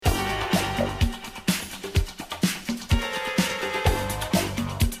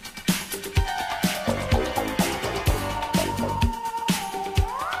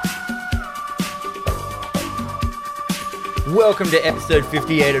Welcome to episode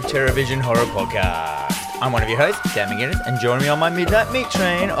 58 of TerrorVision Horror Podcast. I'm one of your hosts, Dan McGinnis, and joining me on my midnight meat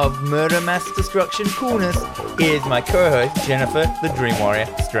train of murder, mass destruction, coolness is my co-host, Jennifer, the Dream Warrior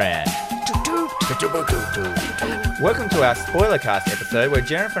Strand. Welcome to our spoiler cast episode where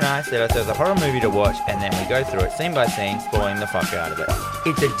Jennifer and I set ourselves a horror movie to watch and then we go through it scene by scene, spoiling the fuck out of it.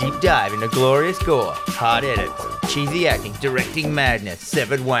 It's a deep dive into glorious gore, hard edits, cheesy acting, directing madness,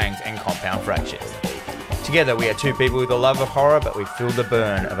 severed wangs, and compound fractures. Together, we are two people with a love of horror, but we feel the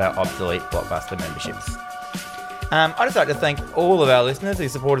burn of our obsolete Blockbuster memberships. I'd just like to thank all of our listeners who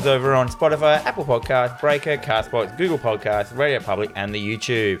support us over on Spotify, Apple Podcasts, Breaker, Castbox, Google Podcasts, Radio Public, and the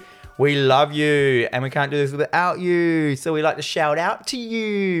YouTube. We love you, and we can't do this without you. So we like to shout out to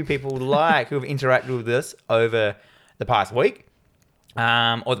you, people who have interacted with us over the past week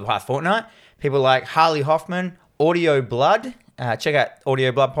or the past fortnight. People like Harley Hoffman, Audio Blood. Check out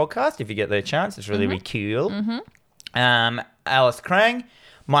Audio Blood podcast if you get the chance. It's really, really cool. Alice Krang,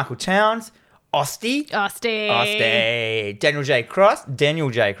 Michael Towns, Osty, Daniel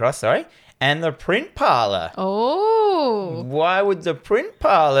J. Cross, and the Print Parlor. Oh. Why would the Print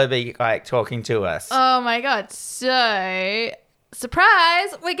Parlor be like talking to us? Oh my God. So,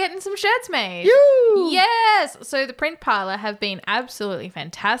 surprise, we're getting some shirts made. Yoo! Yes. So the Print Parlor have been absolutely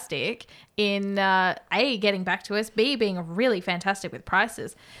fantastic in A, getting back to us, B, being really fantastic with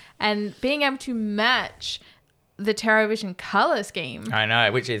prices, and being able to match the TerrorVision color scheme. I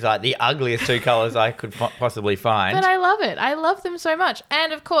know, which is like the ugliest two colors I could possibly find. But I love it. I love them so much.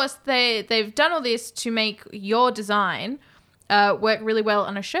 And of course, they've done all this to make your design work really well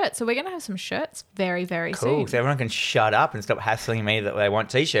on a shirt. So we're going to have some shirts very, very soon. Cool. So everyone can shut up and stop hassling me that they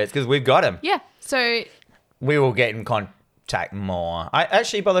want t-shirts because we've got them. Yeah. So we will get in contact more. By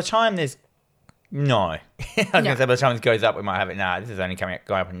the time there's... No. I was going to say, by the time this goes up, we might have it. Nah, this is only going up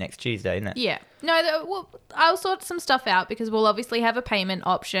on next Tuesday, isn't it? Yeah. No, I'll sort some stuff out because we'll obviously have a payment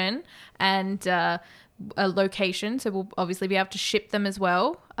option and a location. So we'll obviously be able to ship them as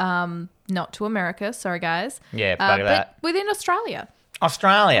well. Not to America. Sorry, guys. Yeah, bugger that. But within Australia.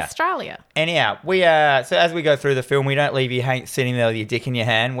 Australia. Anyhow, so as we go through the film, we don't leave you sitting there with your dick in your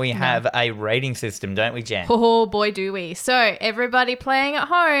hand. We have a rating system, don't we, Jen? Oh, boy, do we. So, everybody playing at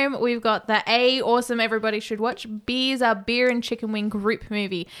home, we've got the A, awesome, everybody should watch. B is our beer and chicken wing group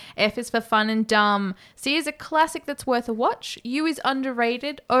movie. F is for fun and dumb. C is a classic that's worth a watch. U is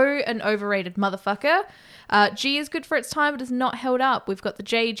underrated. O, an overrated motherfucker. G is good for its time, but is not held up. We've got the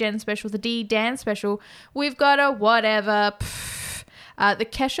J, Jen special, the D, Dan special. We've got a whatever. The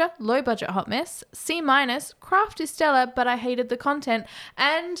Kesha, low budget hot mess. C-, Craft is stellar, but I hated the content.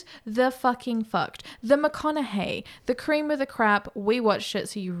 And the fucking fucked. The McConaughey, the cream of the crap. We watched it,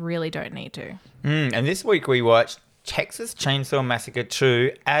 so you really don't need to. And this week we watched Texas Chainsaw Massacre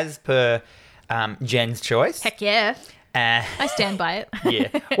 2 as per Jen's choice. Heck yeah. I stand by it. Yeah.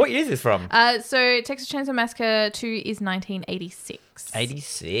 What year is this from? So Texas Chainsaw Massacre 2 is 1986.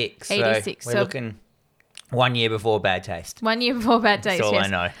 86. So we're looking... 1 year before Bad Taste. 1 year before Bad Taste, That's all yes. I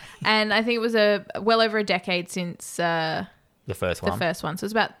know. And I think it was well over a decade since the first one. So it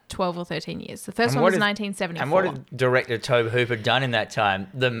was about 12 or 13 years. The first one was 1974. And what had director Tobe Hooper done in that time?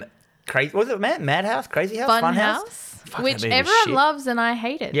 Was it Madhouse? Crazy House? Funhouse? Which everyone loves and I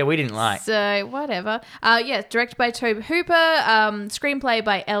hate it. Yeah, we didn't like. So, whatever. Directed by Tobe Hooper. Screenplay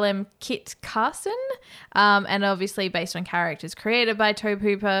by L.M. Kit Carson. And obviously based on characters created by Tobe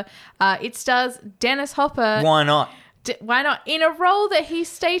Hooper. It stars Dennis Hopper. Why not? Why not? In a role that he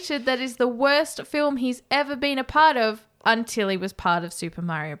stated that is the worst film he's ever been a part of until he was part of Super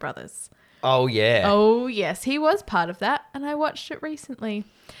Mario Brothers. Oh, yeah. Oh, yes. He was part of that, and I watched it recently.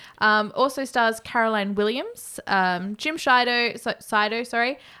 Also stars Caroline Williams, Jim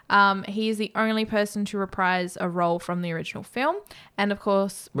Sido. He is the only person to reprise a role from the original film. And, of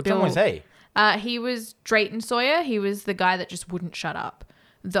course... What film was he? He was Drayton Sawyer. He was the guy that just wouldn't shut up.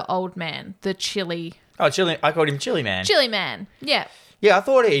 The old man. The chili... Oh, Chili. I called him Chili Man. Chili Man. Yeah. Yeah, I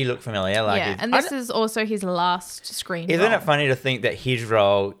thought he looked familiar. And this is also his last screen role. Isn't it funny to think that his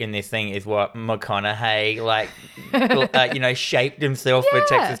role in this thing is what McConaughey, shaped himself for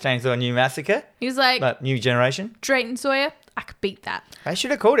Texas Chainsaw New Massacre? He's like New Generation? Drayton Sawyer, I could beat that. They should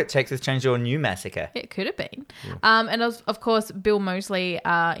have called it Texas Chainsaw New Massacre. It could have been. Yeah. And of course, Bill Moseley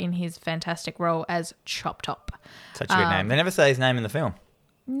in his fantastic role as Chop Top. Such a good name. They never say his name in the film.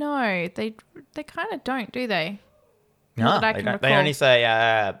 No, they kind of don't, do they? No, they don't. They only say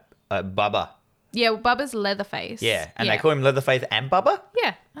Bubba. Yeah, well, Bubba's Leatherface. Yeah, and they call him Leatherface and Bubba?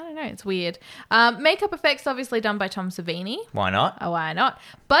 Yeah, I don't know. It's weird. Makeup effects obviously done by Tom Savini. Why not? Oh, why not?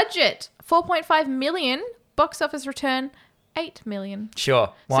 Budget, $4.5 million. Box office return, $8 million.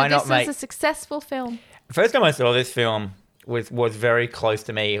 Sure. Why not, mate? So this is a successful film. The first time I saw this film, was very close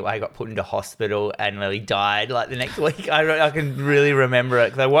to me. I got put into hospital and nearly died like the next week. I can really remember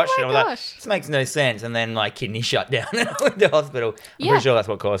it because I watched it and I was like, this makes no sense. And then my kidney shut down and I went to hospital. I'm pretty sure that's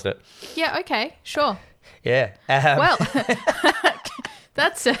what caused it. Yeah, okay, sure. Yeah. Well,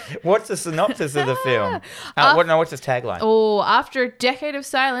 that's... What's the synopsis of the film? What's his tagline? Oh, after a decade of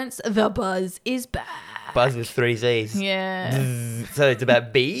silence, the buzz is back. Buzz with 3 Z's. Yeah. So it's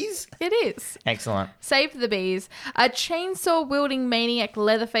about bees? It is. Excellent. Save the bees. A chainsaw-wielding maniac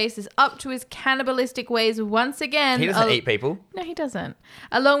Leatherface is up to his cannibalistic ways once again. He doesn't eat people. No, he doesn't.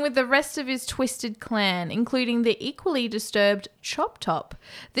 Along with the rest of his twisted clan, including the equally disturbed Chop Top.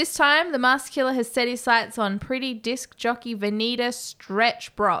 This time, the masked killer has set his sights on pretty disc jockey Vanita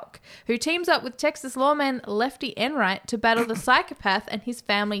Stretch Brock, who teams up with Texas lawman Lefty Enright to battle the psychopath and his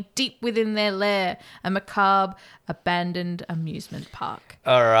family deep within their lair, a macabre, abandoned amusement park.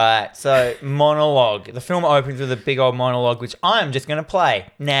 All right. So, monologue. The film opens with a big old monologue, which I'm just going to play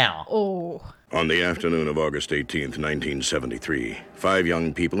now. Oh. On the afternoon of August 18th, 1973, 5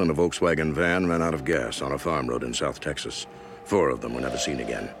 young people in a Volkswagen van ran out of gas on a farm road in South Texas. 4 of them were never seen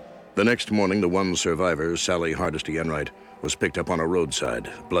again. The next morning, the one survivor, Sally Hardesty Enright, was picked up on a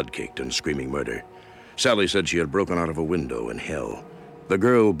roadside, blood-caked and screaming murder. Sally said she had broken out of a window in hell. The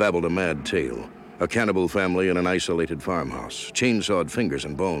girl babbled a mad tale. A cannibal family in an isolated farmhouse, chainsawed fingers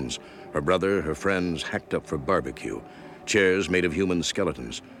and bones, her brother, her friends hacked up for barbecue, chairs made of human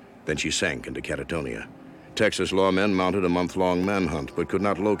skeletons. Then she sank into catatonia. Texas lawmen mounted a month-long manhunt but could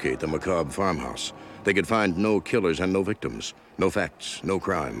not locate the macabre farmhouse. They could find no killers and no victims, no facts, no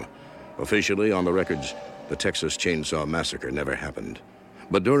crime. Officially, on the records, the Texas Chainsaw Massacre never happened.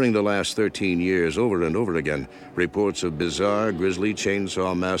 But during the last 13 years, over and over again, reports of bizarre, grisly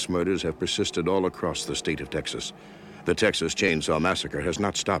chainsaw mass murders have persisted all across the state of Texas. The Texas Chainsaw Massacre has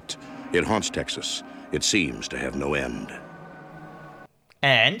not stopped. It haunts Texas. It seems to have no end.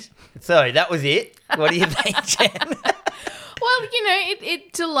 And, so that was it. What do you think, Jen? Well, you know,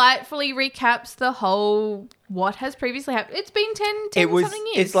 it delightfully recaps the whole what has previously happened. It's been 10 something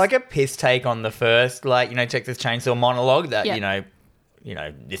years. It's like a piss take on the first, Texas Chainsaw monologue that,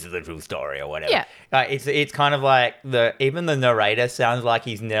 this is the true story or whatever. Yeah. It's kind of like even the narrator sounds like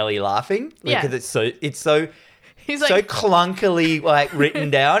he's nearly laughing because it's so He's so like, clunkily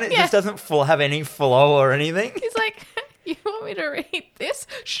written down. It just doesn't have any flow or anything. He's like, you want me to read this?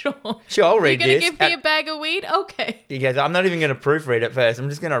 Sure. Sure, I'll read this. You're going to give me a bag of weed? Okay. He goes, I'm not even going to proofread it first. I'm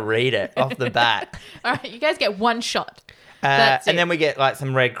just going to read it off the bat. All right, you guys get one shot. That's and it. then we get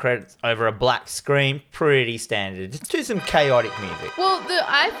some red credits over a black screen. Pretty standard. Just do some chaotic music. Well,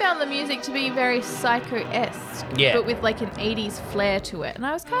 I found the music to be very psycho-esque, but with an 80s flair to it, and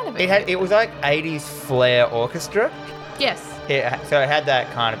I was kind of It was like 80s flair orchestra. Yes. So it had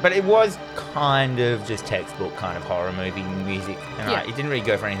that kind of, but it was kind of just textbook kind of horror movie music, and it didn't really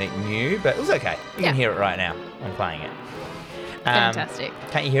go for anything new, but it was okay. You can hear it right now. I'm playing it. Fantastic.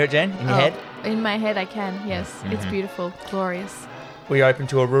 Can't you hear it, Jen? In your head? In my head, I can. Yes, It's beautiful, glorious. We open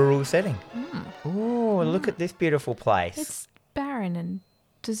to a rural setting. Oh, look at this beautiful place. It's barren and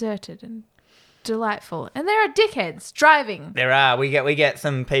deserted and delightful, and there are dickheads driving. There are. We get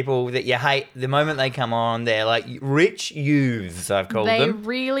some people that you hate the moment they come on. They're like rich youths, I've called them. They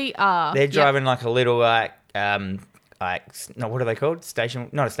really are. They're driving like a little what are they called?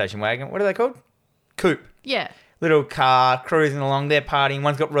 Not a station wagon. What are they called? Coupe. Yeah. Little car cruising along. They're partying.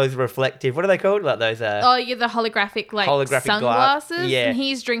 One's got rose reflective. What are they called? Like those. The holographic sunglasses. Yeah. And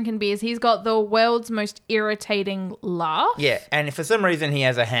he's drinking beers. He's got the world's most irritating laugh. Yeah, and for some reason he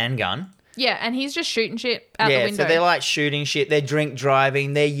has a handgun. Yeah, and he's just shooting shit out the window. So they're shooting shit. They're drink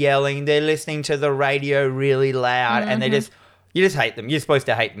driving. They're yelling. They're listening to the radio really loud, and you just hate them. You're supposed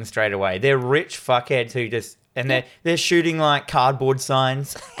to hate them straight away. They're rich fuckheads who just. And they're shooting cardboard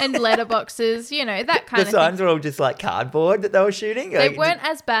signs. And letterboxes, that kind of thing. The signs were all just cardboard that they were shooting. They weren't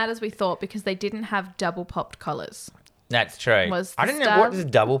as bad as we thought because they didn't have double popped collars. That's true. I didn't know, what does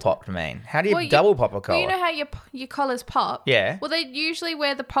double popped mean? How do you double pop a collar? Well, you know how your collars pop? Yeah. Well, they usually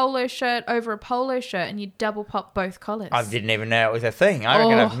wear the polo shirt over a polo shirt and you double pop both collars. I didn't even know it was a thing. I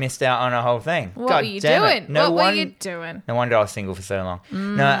reckon I've missed out on a whole thing. What were you doing? What were you doing? No wonder I was single for so long.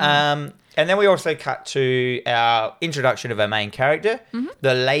 No, and then we also cut to our introduction of our main character.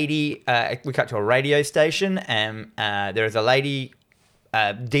 The lady, we cut to a radio station and there is a lady...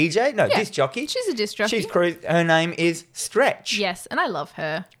 disc jockey. She's a disc jockey. Her name is Stretch. Yes, and I love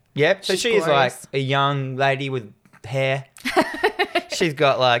her. Yep. So she is a young lady with hair. She's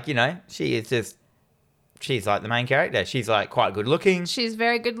got she is just she's like the main character. She's like quite good looking. She's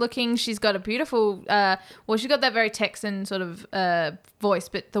very good looking. She's got a beautiful, she's got that very Texan sort of voice,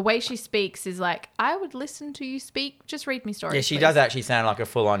 but the way she speaks is like, I would listen to you speak. Just read me stories. Yeah, she please. does actually sound like a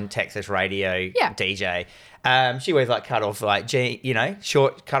full-on Texas radio DJ. She wears like cut-off, like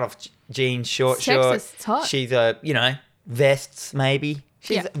short cut-off jeans, short It's shorts. Texas, it's hot. She's vests maybe.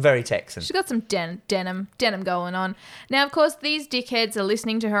 She's very Texan. She's got some denim going on. Now, of course, these dickheads are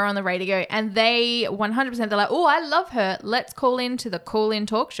listening to her on the radio, and they 100%, they're like, oh, I love her. Let's call in to the call-in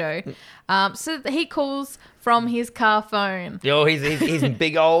talk show. So he calls from his car phone. Oh, he's a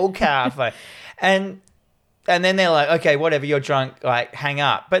big old car phone. And then they're like, okay, whatever, you're drunk, like, hang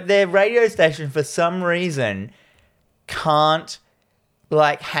up. But their radio station, for some reason, can't,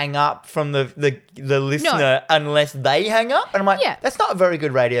 like, hang up from the listener unless they hang up. And I'm like, that's not a very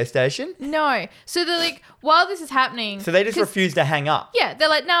good radio station. No. So they're like, while this is happening... So they just refuse to hang up. Yeah, they're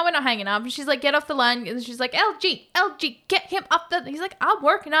like, no, we're not hanging up. And she's like, get off the line. And she's like, LG, get him up the... He's like, I'm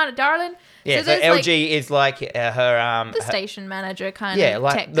working on it, darling. Yeah, so LG is like her... the station manager kind of yeah,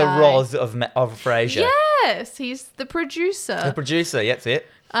 like tech the guy. Roz of Frasier. Yes, he's the producer. The producer, that's it.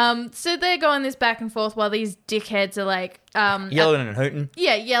 So they're going this back and forth while these dickheads are like... yelling and hooting.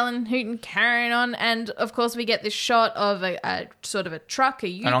 Yeah, yelling, hooting, carrying on. And, of course, we get this shot of a sort of a truck, a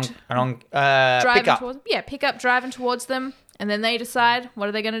ute. Driving pickup. towards them. Yeah, pickup driving towards them. And then they decide, what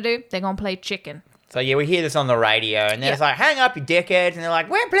are they going to do? They're going to play chicken. So, yeah, we hear this on the radio, and they're just like, hang up, you dickheads. And they're like,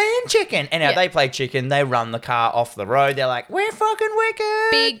 we're playing chicken. And now they play chicken. They run the car off the road. They're like, we're fucking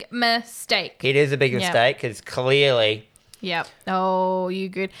wicked. Big mistake. It is a big mistake because clearly... Yep. Oh, you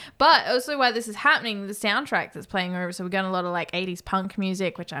good. But also while this is happening, the soundtrack that's playing over, so we've got a lot of like 80s punk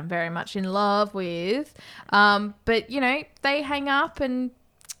music, which I'm very much in love with. But, they hang up, and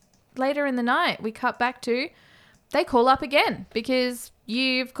later in the night, we cut back to, they call up again because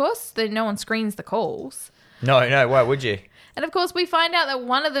of course, no one screens the calls. No, why would you? And of course, we find out that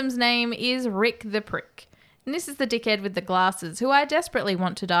one of them's name is Rick the Prick. And this is the dickhead with the glasses who I desperately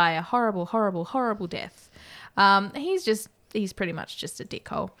want to die a horrible, horrible, horrible death. He's pretty much just a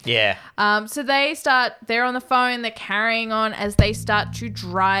dickhole. Yeah. So they're on the phone, they're carrying on as they start to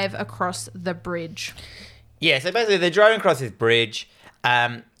drive across the bridge. Yeah, so basically they're driving across this bridge.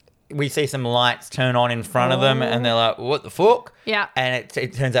 We see some lights turn on in front of them, and they're like, what the fuck? Yeah. And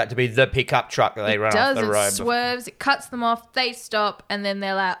it turns out to be the pickup truck that they run off the road. It swerves, it cuts them off, they stop, and then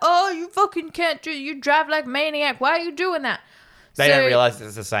they're like, oh, you fucking can't you drive like a maniac. Why are you doing that? They don't realise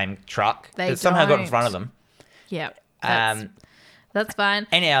it's the same truck. It somehow got in front of them. Yeah. That's fine.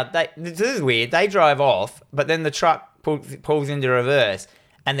 Anyhow, this is weird. They drive off, but then the truck pulls into reverse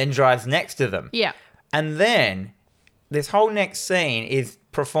and then drives next to them. Yeah. And then this whole next scene is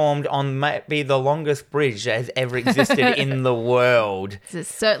performed on maybe the longest bridge that has ever existed in the world.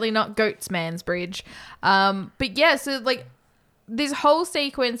 It's certainly not Goatsman's bridge. But yeah, so like this whole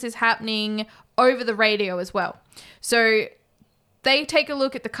sequence is happening over the radio as well. So they take a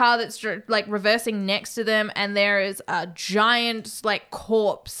look at the car that's like reversing next to them, and there is a giant like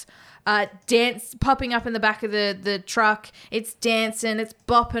corpse popping up in the back of the truck. It's dancing, it's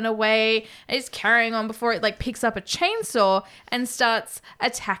bopping away, it's carrying on before it like picks up a chainsaw and starts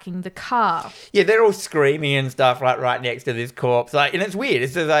attacking the car. Yeah, they're all screaming and stuff right next to this corpse. Like, and it's weird.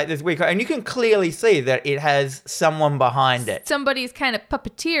 It's just like this weird, and you can clearly see that it has someone behind it. Somebody's kind of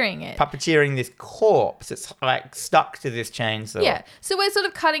puppeteering it. Puppeteering this corpse. It's like stuck to this chainsaw. Yeah. So we're sort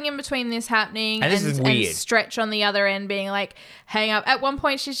of cutting in between this happening and this is weird. And Stretch on the other end being like, hang up. At one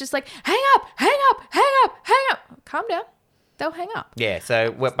point she's just like, hang up, hang up, hang up, hang up. Calm down. They'll hang up. Yeah,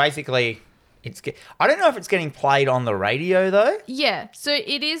 so basically, I don't know if it's getting played on the radio though. Yeah, so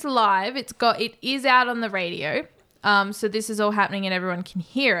it is live. It is out on the radio. So this is all happening and everyone can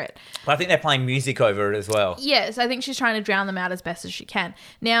hear it. But I think they're playing music over it as well. Yes, I think she's trying to drown them out as best as she can.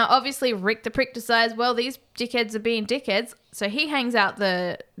 Now, obviously, Rick the Prick decides, well, these dickheads are being dickheads, so he hangs out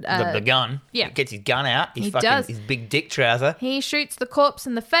the gun. Yeah. He gets his gun out. He does. His big dick trouser. He shoots the corpse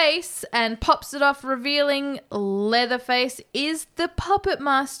in the face and pops it off, revealing Leatherface is the puppet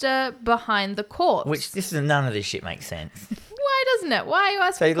master behind the corpse. None of this shit makes sense. Why doesn't it? Why are you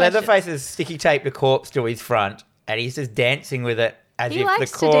asking So Leatherface has sticky taped the corpse to his front, and he's just dancing with it as He if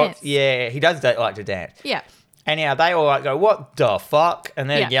likes the to corpse. dance. Yeah, he does like to dance. Yeah. Anyhow, they all like go, what the fuck? And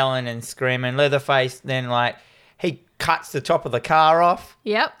they're Yeah. yelling and screaming. Leatherface then he cuts the top of the car off.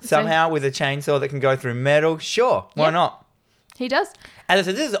 Yep. Somehow with a chainsaw that can go through metal. Sure, why Yep. not? He does. And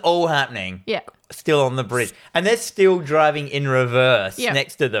so this is all happening. Yeah. Still on the bridge. And they're still driving in reverse Yeah.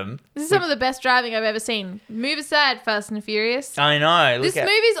 next to them. This is some of the best driving I've ever seen. Move aside, Fast and Furious. I know. This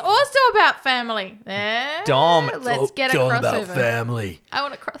movie's also about family. Dom. Let's get a Dom crossover. about family. I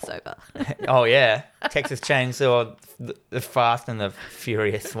want a crossover. Oh, yeah. Texas Chainsaw, the Fast and the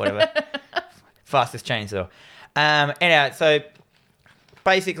Furious, whatever. Fastest Chainsaw. Anyhow, so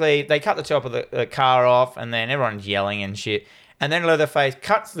basically they cut the top of the car off and then everyone's yelling and shit. And then Leatherface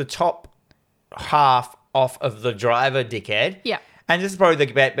cuts the top half off of the driver, dickhead. Yeah. And this is probably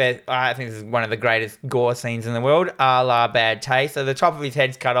the best, I think this is one of the greatest gore scenes in the world, a la Bad Taste. So the top of his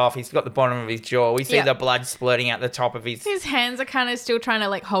head's cut off. He's got the bottom of his jaw. We see Yeah. the blood splurting out the top of his Hands are kind of still trying to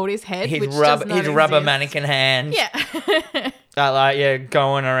like hold his head. his which rubber does not rubber exist. mannequin hands. Yeah.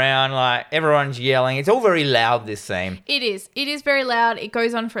 Going around, like everyone's yelling. It's all very loud, this scene. It is. It is very loud. It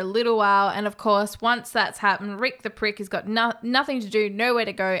goes on for a little while. And of course, once that's happened, Rick the Prick has got nothing to do, nowhere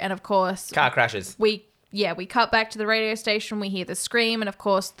to go. And of course, Car crashes. we cut back to the radio station. We hear the scream. And of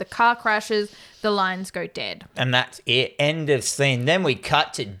course, the car crashes. The lines go dead. And that's it. End of scene. Then we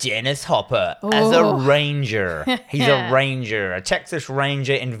cut to Dennis Hopper as a Oh. ranger. He's a ranger, a Texas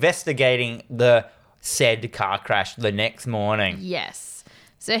Ranger investigating the said car crash the next morning. Yes.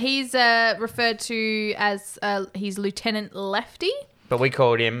 So he's referred to as he's Lieutenant Lefty. But I just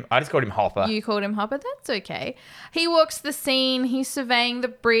called him Hopper. You called him Hopper. That's okay. He walks the scene. He's surveying the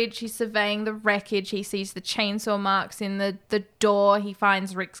bridge. He's surveying the wreckage. He sees the chainsaw marks in the door. He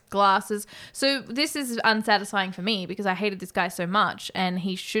finds Rick's glasses. So this is unsatisfying for me because I hated this guy so much and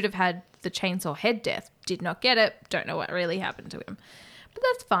he should have had the chainsaw head death. Did not get it. Don't know what really happened to him. But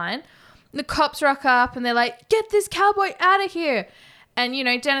that's fine. The cops rock up and they're like, get this cowboy out of here. And,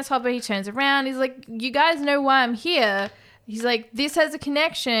 Dennis Hopper, he turns around. He's like, you guys know why I'm here. He's like, this has a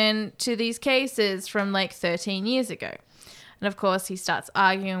connection to these cases from like 13 years ago. And of course, he starts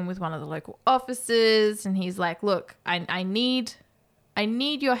arguing with one of the local officers. And he's like, look, I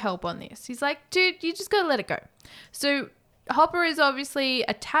need your help on this. He's like, dude, you just got to let it go. So Hopper is obviously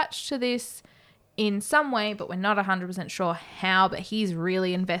attached to this in some way, but we're not 100% sure how. But he's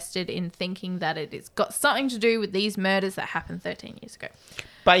really invested in thinking that it's got something to do with these murders that happened 13 years ago.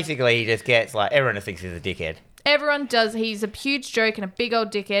 Basically, he just gets like, everyone thinks he's a dickhead. Everyone does. He's a huge joke and a big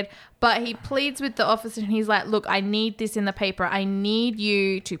old dickhead, but he pleads with the officer and he's like, look, I need this in the paper. I need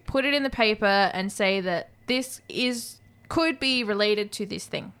you to put it in the paper and say that this could be related to this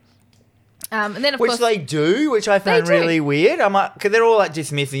thing. And then, of Which course, they do, which I found do. really weird. I'm like, because they're all like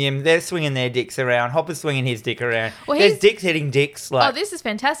dismissing him. They're swinging their dicks around. Hopper's swinging his dick around. Well, There's he's- dicks hitting dicks. Like, oh, this is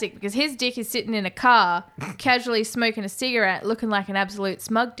fantastic because his dick is sitting in a car, casually smoking a cigarette, looking like an absolute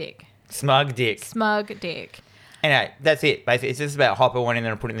smug dick. smug dick. Smug dick. Anyway, that's it. Basically, it's just about Hopper wanting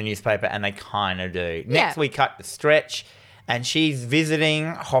them to put it in the newspaper, and they kind of do. Next, we cut to Stretch, and she's visiting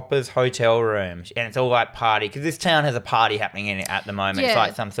Hopper's hotel room, and it's all like party, because this town has a party happening in it at the moment. It's Yeah.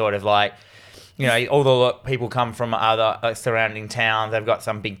 like some sort of like, all the people come from other surrounding towns. They've got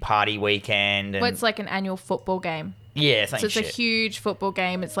some big party weekend. And Well, it's like an annual football game. yeah, So it's a huge football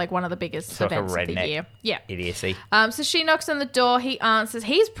game. It's like one of the biggest like a events of the redneck year. Yeah. idiocy. So she knocks on the door. He answers.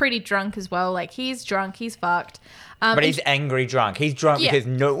 He's pretty drunk as well. Like, he's drunk. He's fucked. But he's angry drunk. He's drunk Yeah. because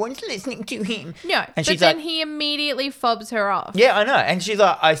no one's listening to him. No. And But she's then like, he immediately fobs her off. yeah, I know. And she's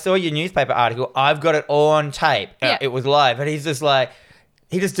like, I saw your newspaper article. I've got it all on tape. Yeah. It was live. And he's just like,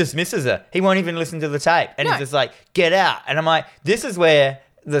 he just dismisses her. He won't even listen to the tape. And No. he's just like, get out. And I'm like, this is where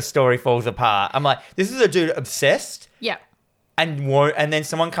the story falls apart. I'm like, this is a dude obsessed Yeah. and then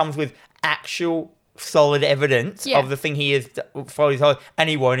someone comes with actual solid evidence Yeah. of the thing he is following his whole, and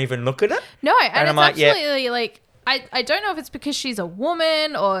he won't even look at it. No, and I'm it's like, yeah. absolutely like I don't know if it's because she's a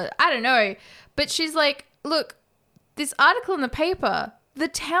woman or I don't know, but she's like, look, this article in the paper, the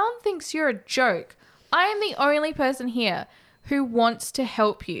town thinks you're a joke. I am the only person here who wants to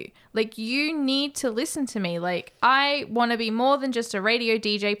help you. Like, you need to listen to me. Like, I want to be more than just a radio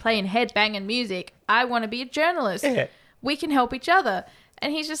DJ playing headbanging music. I want to be a journalist. Yeah. We can help each other.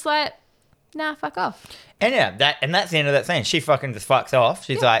 And he's just like, nah, fuck off. And yeah, that's the end of that scene. She fucking just fucks off.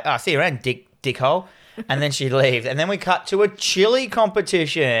 She's like, oh, see you around, dickhole. And then she leaves. And then we cut to a chili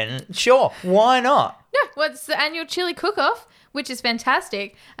competition. Sure, why not? No, well, it's the annual chili cook-off, which is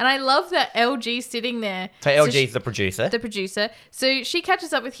fantastic. And I love that LG's sitting there. So LG's the producer. The producer. So she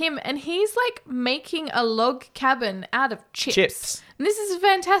catches up with him and he's like making a log cabin out of chips. And this is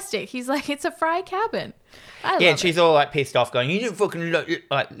fantastic. He's like, it's a fry cabin. I love Yeah, it. and she's all like pissed off, going, "You didn't fucking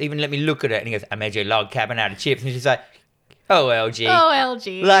even let me look at it." And he goes, "I made you a log cabin out of chips." And she's like, "Oh, LG, Oh,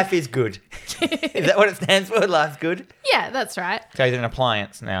 LG. life is good." Is that what it stands for? Life's good. Yeah, that's right. So he's an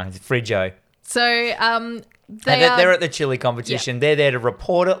appliance now. He's a Frigo. So They're at the chili competition. Yeah. They're there to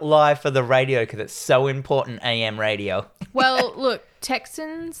report it live for the radio because it's so important. AM radio Well, look,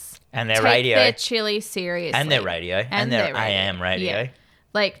 Texans and their take radio their chili seriously. and their radio and their AM radio. Yeah.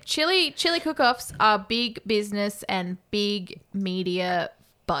 Like chili cook-offs are big business and big media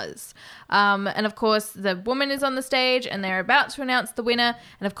buzz. And of course, the woman is on the stage and they're about to announce the winner.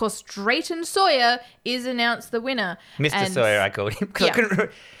 And of course, Drayton Sawyer is announced the winner. Mr. And- Sawyer, I called him. 'Cause I Yeah. couldn't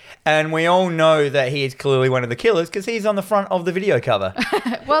remember. And we all know that he is clearly one of the killers because he's on the front of the video cover.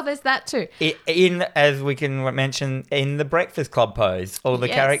 Well, there's that too. In, as we can mention, in the Breakfast Club pose, all the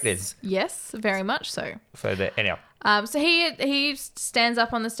Yes. characters. Yes, very much so. So that anyhow, So he stands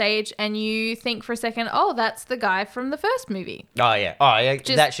up on the stage, and you think for a second, oh, that's the guy from the first movie. oh yeah,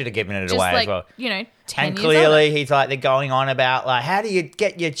 that should have given it Just away like, as well. 10 And years clearly, older. he's like, they're going on about like, how do you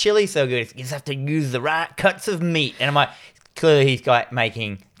get your chili so good? You just have to use the right cuts of meat. And I'm like, clearly he's like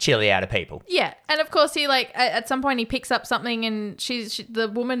making chili out of people. Yeah, and of course he like at some point he picks up something, and the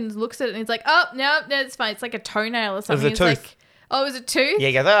woman looks at it and he's like, oh no, it's fine. It's like a toenail or something. a He's tooth. like, oh, is it tooth? Yeah,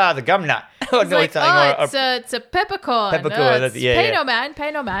 he goes, the gum nut. Or It's like, it's a peppercorn. Peppercorn, It's yeah, pay yeah. no mind,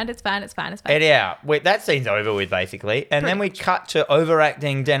 pay no mind. It's fine. Anyhow, that scene's over with basically, and then we cut to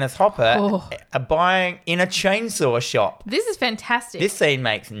overacting Dennis Hopper buying in a chainsaw shop. This is fantastic. This scene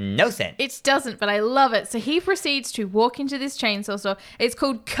makes no sense. It doesn't, but I love it. So he proceeds to walk into this chainsaw store. It's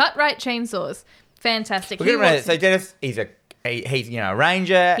called Cut Right Chainsaws. Fantastic. We're gonna so Dennis, he's a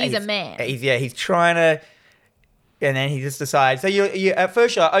ranger. He's a man. He's trying to, and then he just decides. So you at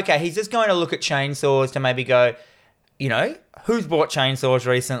first you're like, okay, he's just going to look at chainsaws to maybe go, who's bought chainsaws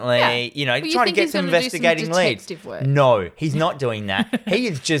recently? Yeah. Well, you trying to think get he's some gonna do some investigating leads. detective work. No, he's not doing that. He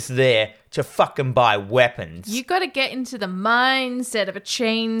is just there to fucking buy weapons. You got to get into the mindset of a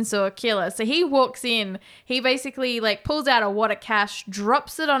chainsaw killer. So he walks in. He basically like pulls out a wad of cash,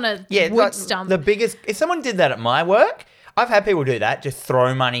 drops it on a wood like stump. the biggest. If someone did that at my work, I've had people do that, just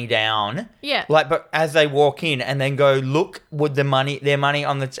throw money down. Yeah. But as they walk in and then go look with their money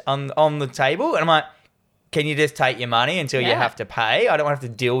on the table, and I'm like, can you just take your money until you Yeah. have to pay? I don't want to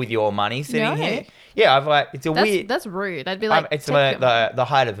have to deal with your money sitting No. here. Yeah, I've like it's weird. That's rude. I'd be like, It's take your money. the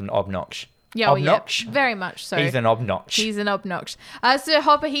height of an obnox. Yeah, well, obnox. yeah, very much so. He's an obnox. He's an obnox. So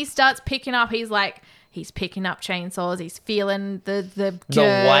Hopper, he starts picking up. He's picking up chainsaws. He's feeling the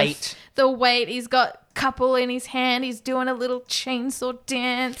girth, weight. The weight. He's got a couple in his hand. He's doing a little chainsaw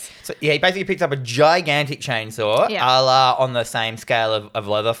dance. So, yeah, he basically picks up a gigantic chainsaw, Yeah. a la on the same scale of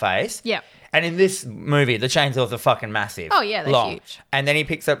Leatherface. Yeah. And in this movie, the chainsaws are fucking massive. Oh, yeah, they're long. huge. And then he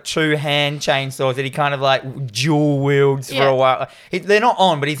picks up 2 hand chainsaws that he kind of like dual wields for Yeah. a while. They're not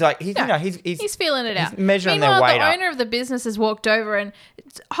on, but he's like, he's feeling it out. measuring their Meanwhile, weight the up. owner of the business has walked over, and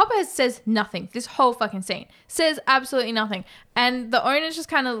Hopper says nothing. This whole fucking scene says absolutely nothing. And the owner's just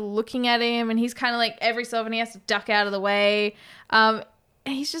kind of looking at him, and he's kind of like every so often he has to duck out of the way. And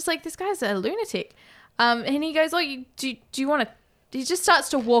he's just like, this guy's a lunatic. And he goes, oh, do you want to? He just starts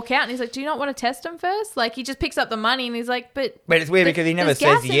to walk out, and he's like, do you not want to test him first? Like, he just picks up the money, and he's like, but But it's weird because he never there's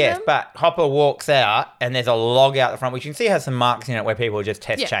says gas in yes. them. But Hopper walks out, and there's a log out the front, which you can see has some marks in it where people just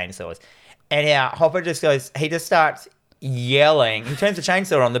test Yeah. chainsaws. And Hopper just goes, he just starts yelling. He turns the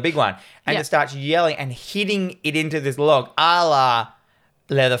chainsaw on, the big one, and Yeah. just starts yelling and hitting it into this log, a la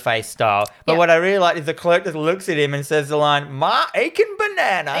Leatherface style. But Yeah. what I really like is the clerk just looks at him and says the line, "My aching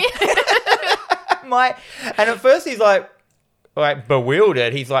banana." And at first he's like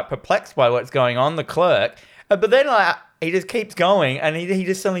bewildered. He's like perplexed by what's going on, the clerk. But then like he just keeps going, and he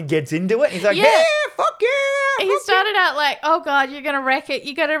just suddenly gets into it. He's like, Yeah. yeah, fuck yeah. He fuck started out like, oh God, you're going to wreck it.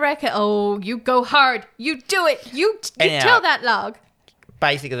 You got to wreck it. Oh, you go hard. You do it. You Anyhow. kill that log.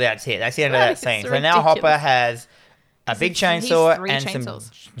 Basically, that's it. That's the end of That that is scene. So now ridiculous. Hopper has a big he's chainsaw 3 and chainsaws.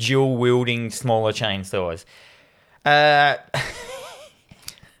 some dual wielding smaller chainsaws.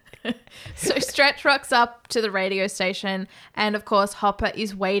 So Stretch rocks up to the radio station, and of course Hopper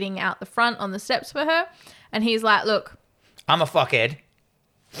is waiting out the front on the steps for her, and he's like, look, I'm a fuckhead.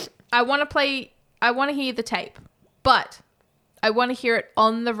 I want to hear the tape, but I want to hear it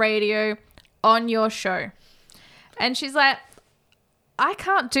on the radio, on your show. And she's like, I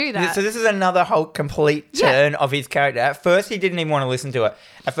can't do that. So this is another whole complete Yeah. turn of his character. At first, he didn't even want to listen to it.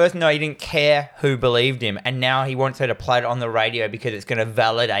 At first, no, he didn't care who believed him. And now he wants her to play it on the radio because it's going to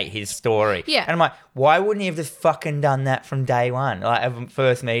validate his story. Yeah. And I'm like, why wouldn't he have just fucking done that from day one? Like, of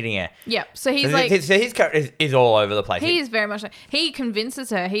first meeting her. Yeah. So he's So like, his character is all over the place. he's very much like, he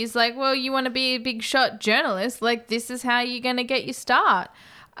convinces her. He's like, well, you want to be a big shot journalist? Like, this is how you're going to get your start.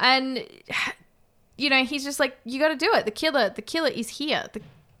 And, you know, he's just like, you got to do it. The killer is here.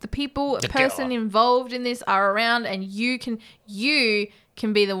 The person killer. involved in this are around, and you can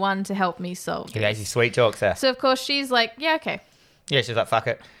can be the one to help me solve He this. basically sweet talks her. So of course she's like, yeah, okay. Yeah, she's like, fuck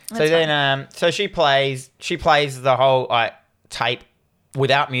it. So That's then, so she plays the whole like tape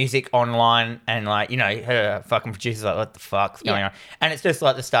without music online, and like, you know, her fucking producer's like, what the fuck's going on? And it's just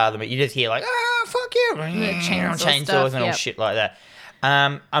like the start of the, you just hear like, fuck you, chainsaws stuff, and all yep. shit like that.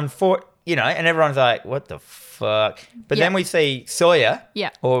 You know, and everyone's like, what the fuck? But then we see Sawyer,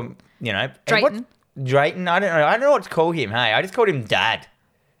 or you know, Drayton. I don't know what to call him. Hey, I just called him Dad.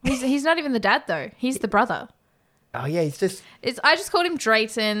 He's not even the dad though. He's the brother. Oh yeah, he's just. I just called him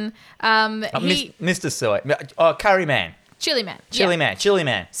Drayton. Mr. Sawyer. Oh, Curry Man. Chili Man. Chili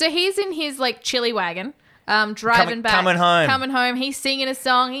Man. So he's in his like chili wagon, driving back, coming home. He's singing a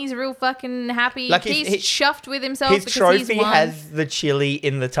song. He's real fucking happy. Like he's chuffed with himself. His because trophy he's won. has the chili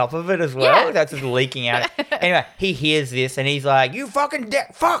in the top of it as well. Yeah. That's just leaking out. Anyway, he hears this and he's like, "You fucking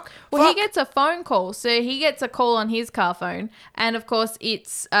fuck." Well, he gets a phone call. So he gets a call on his car phone, and of course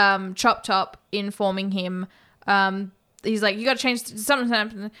it's Chop Top informing him. He's like, "You got to change something."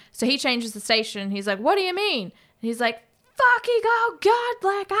 Happened. So he changes the station. He's like, "What do you mean?" And he's like, fucking, oh God,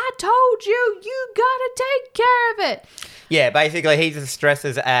 like I told you, you gotta take care of it. Yeah, basically he just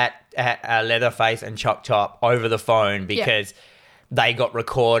stresses at Leatherface and Chop Top over the phone because they got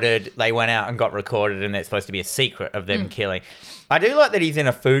recorded. They went out and got recorded, and it's supposed to be a secret of them killing. I do like that he's in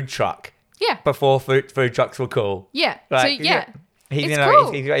a food truck. Yeah. Before food trucks were cool. Yeah. Like, so yeah, he's it's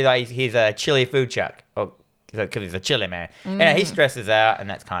cool. cool. He's a chili food truck. Because he's a chili man. And he stresses out, and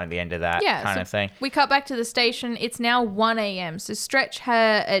that's kind of the end of that kind of thing. We cut back to the station. It's now 1 a.m. So Stretch,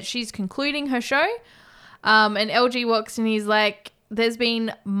 she's concluding her show. And LG walks and he's like, there's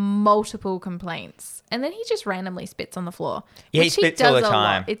been multiple complaints. And then he just randomly spits on the floor. Yeah, he spits all the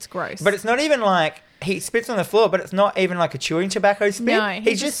time. It's gross. But it's not even like, he spits on the floor, but it's not even like a chewing tobacco spit. No,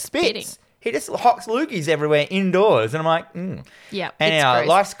 he just spits. Spitting. He just hocks loogies everywhere indoors. And I'm like, Yeah, and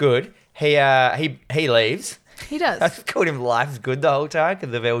life's good. He leaves. He does. I just called him Life's Good the whole time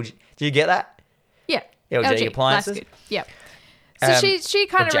because of LG. Do you get that? Yeah. LG appliances. Life's good. Yeah. So she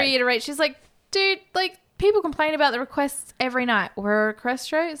kind of reiterates. She's like, dude, like people complain about the requests every night. We're a request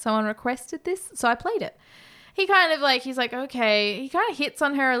show. Someone requested this, so I played it. He's like, okay. He kind of hits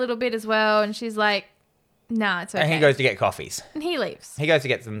on her a little bit as well, and she's like, nah, it's okay. And he goes to get coffees. And he leaves. He goes to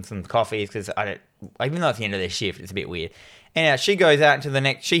get some coffees because even though it's the end of their shift, it's a bit weird. And she goes out into the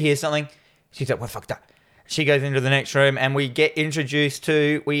next. She hears something. She's like, "What fucked up?" She goes into the next room, and we get introduced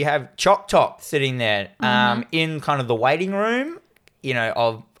to. We have Chop Top sitting there, in kind of the waiting room, you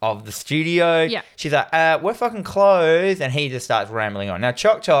know, of the studio. Yeah. She's like, "We're fucking closed," and he just starts rambling on. Now,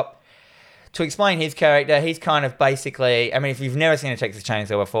 Chop Top, to explain his character, he's kind of basically. I mean, if you've never seen a Texas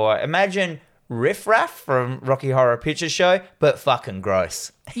Chainsaw before, imagine Riff Raff from Rocky Horror Picture Show, but fucking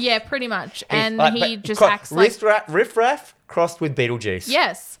gross. Yeah, pretty much. And like, he just acts like Riff Raff crossed with Beetlejuice.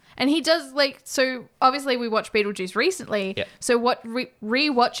 Yes. And he does so obviously we watched Beetlejuice recently. Yeah. So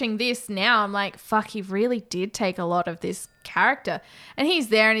rewatching this now, I'm like, fuck, he really did take a lot of this character. And he's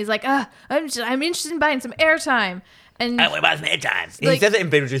there and he's like, I'm interested in buying some airtime. And we're buying some airtime. He says it in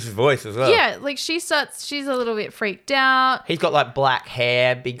Beetlejuice's voice as well. Yeah, like she's a little bit freaked out. He's got like black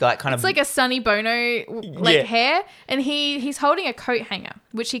hair, big like kind of. It's like a Sonny Bono hair, and he's holding a coat hanger,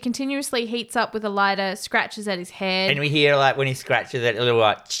 which he continuously heats up with a lighter, scratches at his head. And we hear like when he scratches it, a little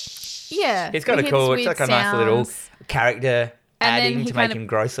like. Yeah, it's kind of cool. It's like a nice little character adding to make him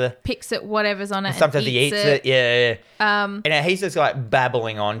grosser. Picks at whatever's on it. And sometimes he eats it. Yeah. And he's just like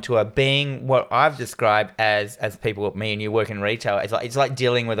babbling on to being what I've described as people, me and you work in retail. It's like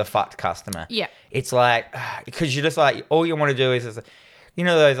dealing with a fucked customer. Yeah. It's like, because you're just like, all you want to do is just, you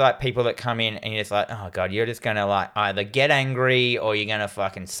know, those like people that come in and you're just like, oh God, you're just going to like either get angry or you're going to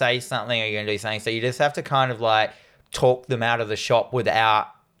fucking say something or you're going to do something. So you just have to kind of like talk them out of the shop without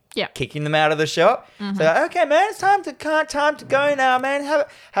kicking them out of the shop. Mm-hmm. So like, okay, man, it's time to go now, man.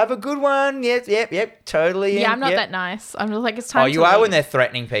 Have a good one. Yep, totally. Yeah, I'm not that nice. I'm just like, it's time. Oh, you are when they're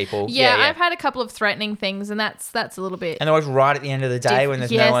threatening people. Yeah, I've had a couple of threatening things, and that's a little bit. And they're always right at the end of the day when there's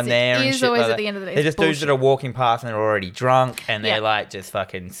no one there. It and is shit always like at the end of the day. They're just dudes that are walking past and they're already drunk, and they're Yeah. like just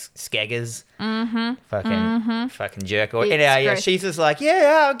fucking skeggers. Mm-hmm. Fucking jerk. Or she's just like,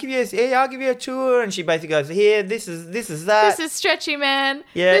 I'll give you a tour, and she basically goes, here, this is that. This is Stretchy Man.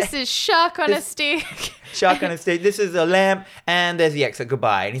 Yeah. This is Shark on a stick. Shark on a stick. This is a lamp, and there's the exit.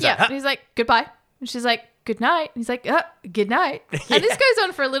 Goodbye. And he's like, huh? And he's like, goodbye. And she's like, good night. And he's like, good night. And this goes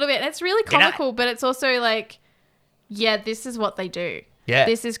on for a little bit, and it's really comical, but it's also like, yeah, this is what they do. Yeah.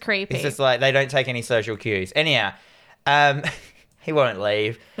 This is creepy. It's just like they don't take any social cues. Anyhow, he won't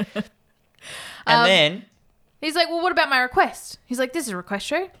leave. And then he's like, well, what about my request? He's like, this is a request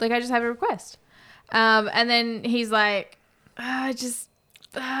show. Like, I just have a request. And then he's like,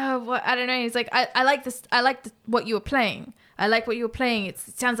 what, I don't know. He's like, I like this. I like what you were playing. I like what you were playing. It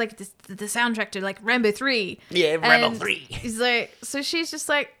sounds like the soundtrack to like Rambo 3. Yeah, Rambo 3. He's like, so she's just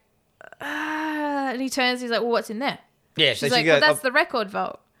like, and he turns. He's like, well, what's in there? Yeah, She's so like, she goes, well, that's the record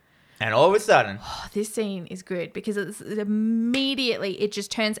vault. and all of a sudden, Oh, this scene is good because immediately it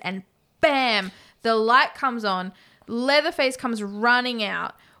just turns and bam, the light comes on. Leatherface comes running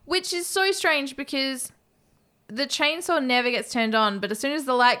out, which is so strange because the chainsaw never gets turned on, but as soon as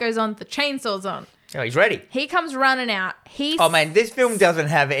the light goes on, the chainsaw's on. oh, he's ready. He comes running out. Oh man, this film doesn't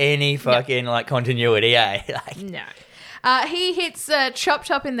have any fucking like continuity, eh? Like, No. He hits Chop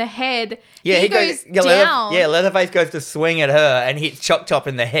Chop in the head. yeah, he goes Leatherface down. Leatherface goes to swing at her and hits Chop Chop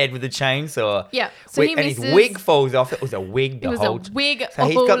in the head with the chainsaw. Yeah, so he and his misses. wig falls off. It was a wig It the was whole a wig. So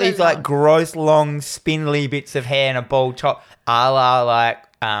he's got these like gross, long, spindly bits of hair and a bald top, a la like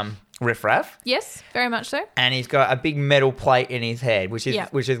Riff Raff. Yes, very much so. And he's got a big metal plate in his head, which is Yeah.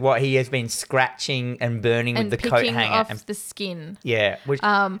 which is what he has been scratching and burning And with the coat picking hanger. off the skin. Yeah, which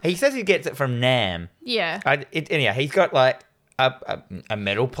he says he gets it from Nam. Yeah. Anyhow, he's got like a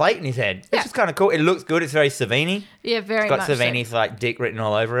metal plate in his head. Yeah. It's just kind of cool. It looks good. It's very Savini. Yeah, very It's got much so. Savini's like dick written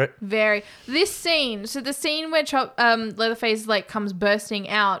all over it. Very. This scene, so the scene where Leatherface like comes bursting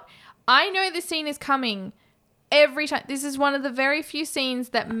out, I know this scene is coming every time. This is one of the very few scenes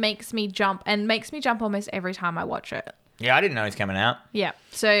that makes me jump almost every time I watch it. Yeah, I didn't know he's coming out. Yeah.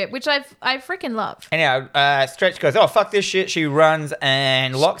 So, which I freaking love. Anyhow, Stretch goes, oh, fuck this shit. She runs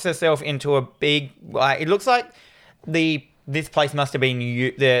and locks herself into a big, like, it looks like this place must have been,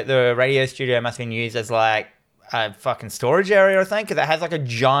 the radio studio must have been used as like a fucking storage area, I think, because it has like a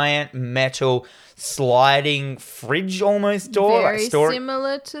giant metal sliding fridge almost door. Very like storage.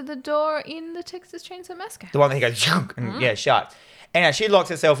 similar to the door in the Texas Chainsaw Massacre. The one that he goes, and shut. Anyhow, she locks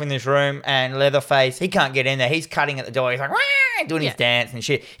herself in this room, and Leatherface, he can't get in there. He's cutting at the door. He's like, wah, doing his dance and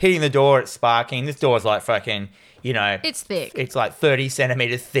shit. Hitting the door, it's sparking. This door's like fucking, you know. It's thick. It's like 30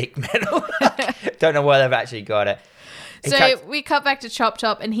 centimeters thick metal. Don't know where they've actually got it. So we cut back to Chop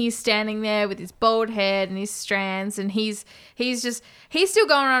Chop, and he's standing there with his bald head and his strands, and he's still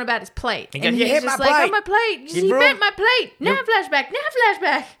going on about his plate. He goes, and "You he's hit just my like, plate. "Oh, my plate! You He ruined- bent my plate. Now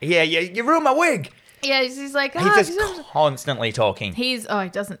flashback. Yeah, you ruined my wig. Yeah, he's like, He's just constantly talking. he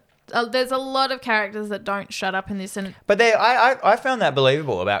doesn't. There's a lot of characters that don't shut up in this, and But I found that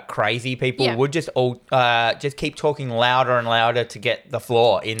believable about crazy people Yeah. would just all just keep talking louder and louder to get the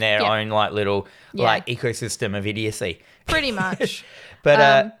floor in their Yeah. own like little Yeah. like ecosystem of idiocy. pretty much.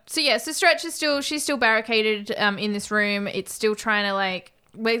 But So Stretch is she's still barricaded in this room. It's still trying to like.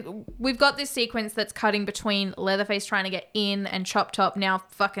 We've got this sequence that's cutting between Leatherface trying to get in and Chop Top now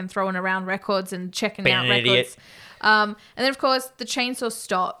fucking throwing around records and checking Being out an records. idiot. And then of course the chainsaw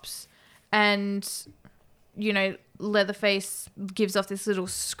stops, and Leatherface gives off this little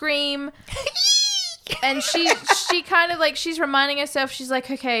scream. And she kind of like, she's reminding herself, she's like,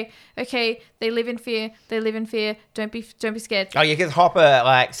 okay, they live in fear. Don't be scared. oh yeah, because Hopper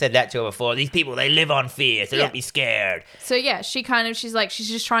like said that to her before. These people, they live on fear, so Yeah. don't be scared. So yeah, she's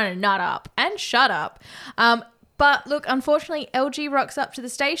just trying to nut up and shut up. But look, unfortunately, LG rocks up to the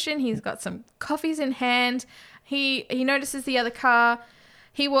station. He's got some coffees in hand. He notices the other car.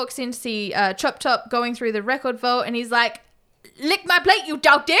 He walks in to see Chop Top going through the record vault, and he's like, "Lick my plate, you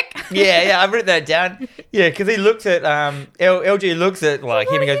dog dick." Yeah, I've written that down. Yeah, because he looks at LG looks at like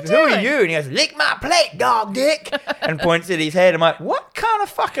him and What are goes, you "Who are doing?" you?" And he goes, "Lick my plate, dog dick," and points at his head. I'm like, "What kind of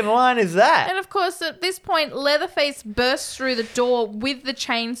fucking line is that?" And of course, at this point, Leatherface bursts through the door with the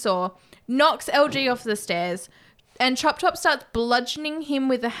chainsaw, knocks LG off the stairs, and Chop Top starts bludgeoning him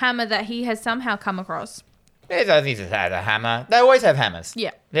with a hammer that he has somehow come across. There's other things that have a hammer. They always have hammers.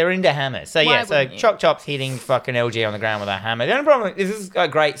 Yeah. They're into hammers. So Why yeah, so wouldn't you? Chop Chop's hitting fucking LG on the ground with a hammer. The only problem is this is a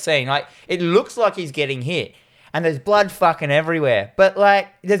great scene. Like, it looks like he's getting hit. And there's blood fucking everywhere. But like,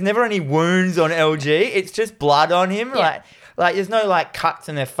 there's never any wounds on LG. It's just blood on him. Yeah. Like there's no like cuts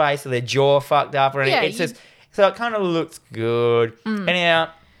in their face or their jaw fucked up or anything. Yeah, It's just, so it kind of looks good. Anyhow,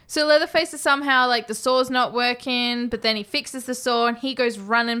 So Leatherface is somehow like, the saw's not working, but then he fixes the saw and he goes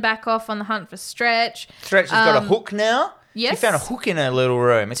running back off on the hunt for Stretch. Stretch has got a hook now. yes. She found a hook in her little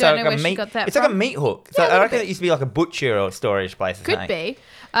room. It's Don't like know a where she meat. got that It's like a from. meat hook. Yeah, So a I little reckon bit. it used to be like a butcher or storage place. Or Could something. be.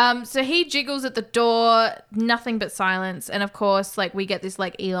 So he jiggles at the door, nothing but silence. And of course, like, we get this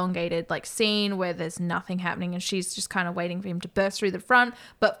like elongated like scene where there's nothing happening and she's just kind of waiting for him to burst through the front.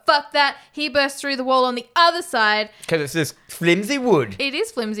 But fuck that. He bursts through the wall on the other side. Because it's just flimsy wood. It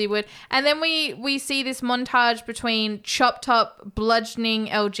is flimsy wood. And then we see this montage between Chop Top bludgeoning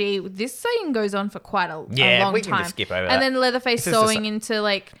LG. This scene goes on for quite a long we can time. just skip over and that. then Leatherface It's just sewing into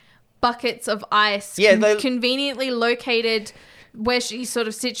like buckets of ice Yeah, conveniently located where she sort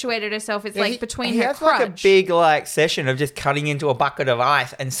of situated herself. It's like between he her has crutch. like a big like session of just cutting into a bucket of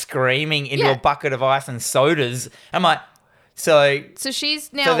ice and screaming into Yeah. a bucket of ice and sodas. I'm like, so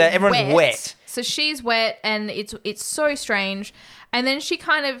she's now so that everyone's wet. So she's wet, and it's so strange. And then she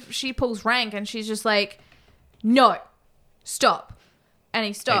pulls rank, and she's just like, no, stop. And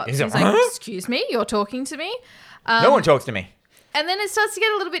he stops. He's He's like, like, "Huh?" excuse me, you're talking to me? No one talks to me. And then it starts to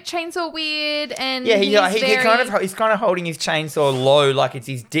get a little bit chainsaw weird, and Yeah, he's he's kind of holding his chainsaw low like it's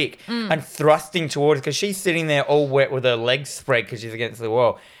his dick and thrusting towards because she's sitting there all wet with her legs spread because she's against the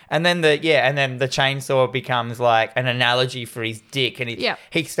wall. And then the chainsaw becomes like an analogy for his dick, and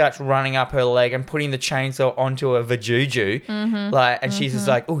he starts running up her leg and putting the chainsaw onto a vajuju, and she's just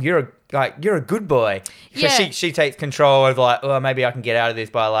like, "Oh, you're a good boy." So Yeah. she takes control of like, "Oh, maybe I can get out of this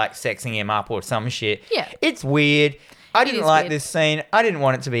by like sexing him up or some shit." Yeah. It's weird. I didn't is like weird. this scene. I didn't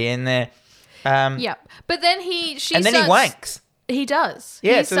want it to be in there. Yep. But then he wanks. He does.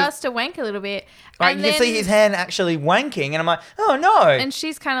 Yeah, He so- starts to wank a little bit. Like, and you see his hand actually wanking, and I'm like, oh no. And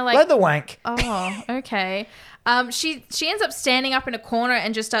she's kind of like, leather wank. oh, okay. She ends up standing up in a corner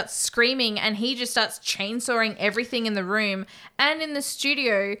and just starts screaming, and he just starts chainsawing everything in the room and in the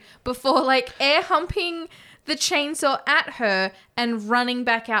studio before like air humping the chainsaw at her and running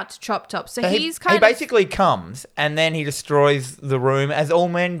back out to Chop Top. So He basically comes, and then he destroys the room as all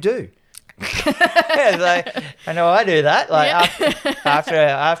men do. Yeah, like, I know I do that. Like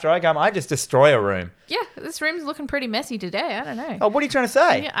after I come, I just destroy a room. yeah, this room's looking pretty messy today. I don't know. Oh, what are you trying to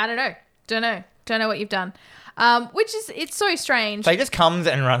say? Yeah, I don't know. Don't know what you've done. It's so strange. So he just comes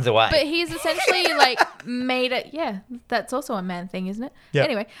and runs away. But he's essentially like made it. Yeah, that's also a man thing, isn't it? Yeah.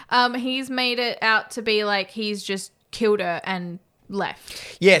 Anyway, he's made it out to be like he's just killed her and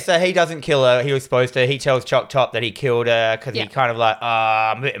left. Yeah, so he doesn't kill her. He was supposed to. He tells Chop Top that he killed her because Yeah. he kind of like,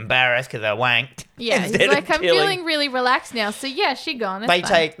 I'm a bit embarrassed because I wanked. Yeah, he's instead of like, I'm killing. feeling really relaxed now. So yeah, she gone. It's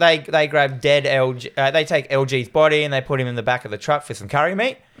They fine. they grab dead LG. They take LG's body and they put him in the back of the truck for some curry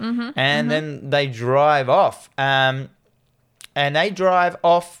meat, and then they drive off. And they drive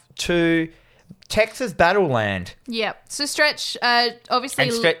off to Texas Battleland. Yep. So Stretch, obviously,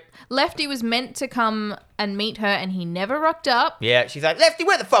 And Stretch- Lefty was meant to come and meet her, and he never rocked up. Yeah, she's like, Lefty,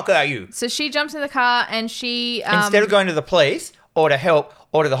 where the fuck are you? So she jumps in the car, and she Instead of going to the police or to help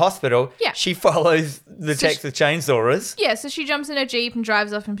or to the hospital, Yeah. she follows the Texas chainsawers. Yeah, so she jumps in her Jeep and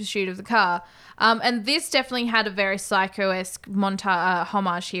drives off in pursuit of the car. And this definitely had a very Psycho-esque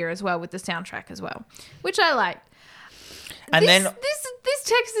homage here as well with the soundtrack as well, which I liked. And then This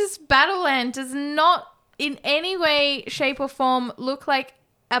Texas Battleland does not in any way, shape or form look like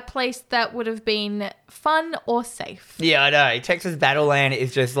a place that would have been fun or safe. yeah, I know. Texas Battleland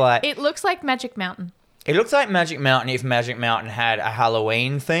is just like It looks like Magic Mountain. it looks like Magic Mountain if Magic Mountain had a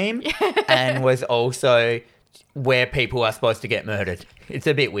Halloween theme and was also where people are supposed to get murdered. It's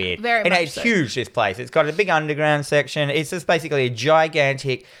a bit weird. Very and much it's so. huge, this place. It's got a big underground section. It's just basically a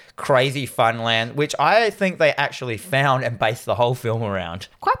gigantic, crazy fun land, which I think they actually found and based the whole film around.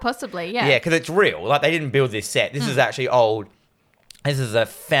 Quite possibly, yeah. Yeah, because it's real. Like, they didn't build this set. This is actually old. This is a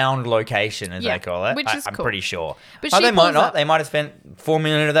found location, as Yeah, they call it. which is I'm cool. pretty sure. But Oh, she they might pulls not. up- They might have spent $4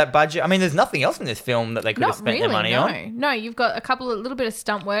 million of that budget. I mean, there's nothing else in this film that they could have Not spent really, their money no. on. No, you've got a little bit of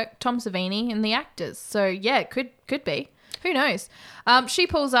stunt work, Tom Savini and the actors. So yeah, it could be. Who knows? She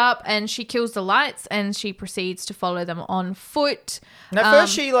pulls up and she kills the lights and she proceeds to follow them on foot. Now,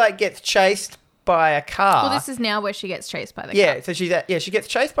 first she gets chased by a car. Well, this is now where she gets chased by the car. So she gets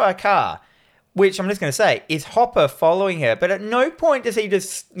chased by a car, which I'm just going to say is Hopper following her. But at no point does he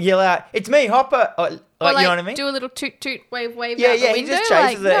just yell out, "It's me, Hopper!" Or, Or you know what I mean? do a little toot toot wave Yeah, out the he window. just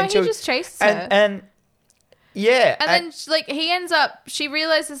chases her no, until he just chases her. and yeah, And then, he ends up, she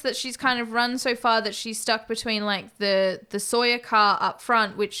realizes that she's kind of run so far that she's stuck between, like, the Sawyer car up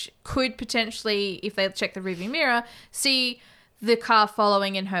front, which could potentially, if they check the rearview mirror, see the car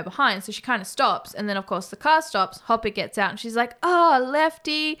following in her behind. So she kind of stops. And then, of course, the car stops. Hopper gets out and she's like, oh,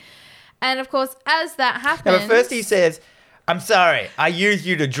 Lefty. And, of course, as that happens... but first he says, "I'm sorry, I used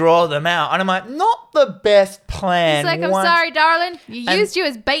you to draw them out," and I'm like, not the best plan. He's like, I'm once- sorry, darling. You And- used you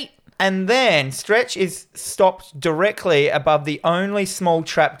as bait. And then Stretch is stopped directly above the only small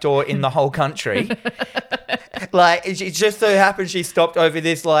trapdoor in the whole country. Like, it just so happens she stopped over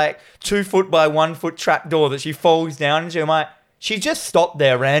this, like, 2 foot by 1 foot trapdoor that she falls down into. I'm like, she just stopped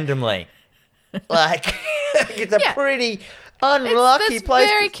there randomly. Like, it's a Yeah. pretty unlucky That's place.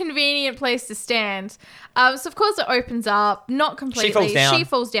 a very convenient place to stand. So of course it opens up, not completely. She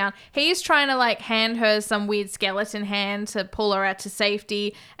falls down. He's trying to like hand her some weird skeleton hand to pull her out to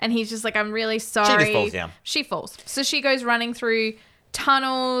safety, and he's just like, "I'm really sorry." falls down. She falls. So she goes running through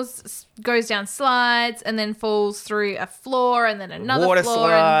tunnels, goes down slides, and then falls through a floor, and then another Water floor.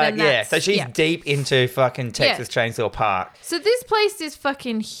 slide. And then Yeah. So she's deep into fucking Texas Chainsaw Park. So this place is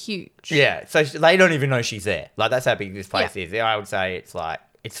fucking huge. Yeah. So they don't even know she's there. Like, that's how big this place is. I would say it's like,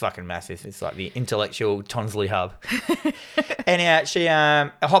 it's fucking massive. It's like the intellectual Tonsley hub. Anyhow,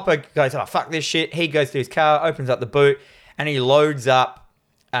 Hopper goes, oh, fuck this shit. He goes to his car, opens up the boot, and he loads up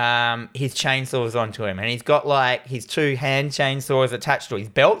his chainsaws onto him. And he's got like his 2 hand chainsaws attached to his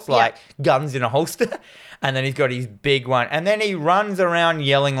belts, like guns in a holster. And then he's got his big one. And then he runs around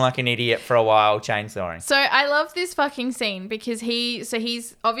yelling like an idiot for a while, chainsawing. So I love this fucking scene because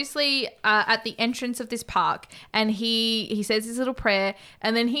he's obviously at the entrance of this park, and he says his little prayer,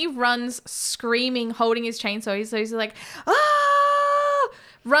 and then he runs screaming, holding his chainsaw. So he's like, ah!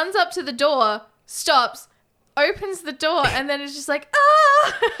 Runs up to the door, stops, opens the door, and then it's just like,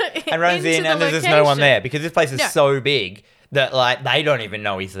 ah! And runs in, and there's just no one there because this place is so big that, like, they don't even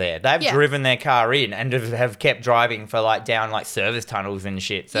know he's there. They've driven their car in and have kept driving for, like, down, like, service tunnels and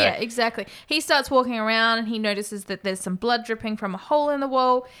shit. So. Yeah, exactly. He starts walking around and he notices that there's some blood dripping from a hole in the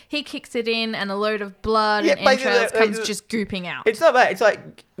wall. He kicks it in and a load of blood and entrails comes just gooping out. It's not bad. It's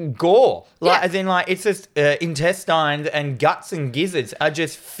like gore. Like, Yeah. as in, like, it's just intestines and guts and gizzards are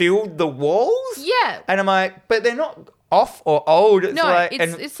just filled the walls. Yeah. And I'm like, but they're not off or old. It's No, like,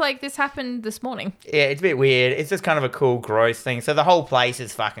 it's like this happened this morning. yeah, it's a bit weird. It's just kind of a cool, gross thing. So the whole place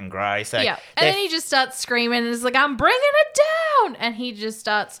is fucking gross. So Yeah. And then he just starts screaming and is like, I'm bringing it down. And he just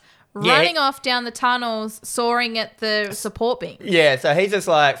starts running off down the tunnels, soaring at the support beam. Yeah, so he's just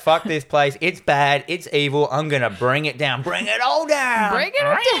like, fuck this place. It's bad. It's evil. I'm going to bring it down. Bring it all down. Bring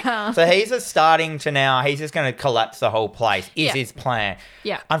it down. So he's just starting to now, he's just going to collapse the whole place, is his plan.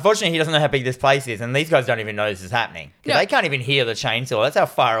 Yeah. Unfortunately, he doesn't know how big this place is, and these guys don't even know this is happening. Because they can't even hear the chainsaw. That's how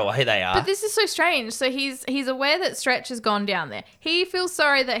far away they are. But this is so strange. So he's aware that Stretch has gone down there. He feels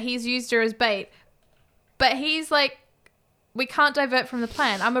sorry that he's used her as bait. But he's like, we can't divert from the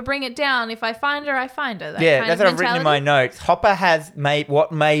plan. I'm going to bring it down. If I find her, I find her. That's what I've written in my notes. Hopper has made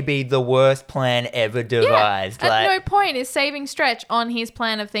what may be the worst plan ever devised. At no point is saving Stretch on his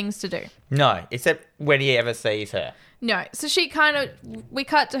plan of things to do. No, except when he ever sees her. No. So we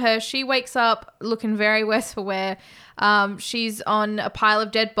cut to her. She wakes up looking very worse for wear. She's on a pile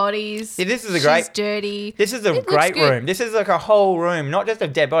of dead bodies. Yeah, this is She's dirty. This is a great room. This is like a whole room, not just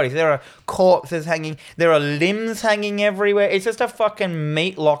of dead bodies. There are corpses hanging. There are limbs hanging everywhere. It's just a fucking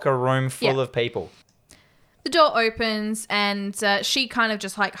meat locker room full of people. The door opens and she kind of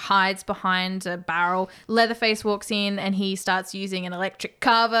just like hides behind a barrel. Leatherface walks in and he starts using an electric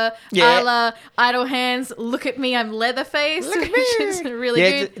carver. A la Idle Hands, look at me, I'm Leatherface. Look at which me. is really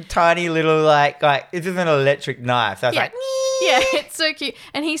good. It's a tiny little like it's just an electric knife. So it's like, yeah, it's so cute.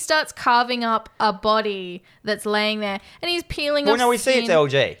 And he starts carving up a body that's laying there and he's peeling off well, no, we see it's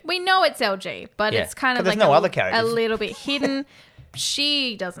LG. We know it's LG, but it's kind of like no other characters. a little bit hidden.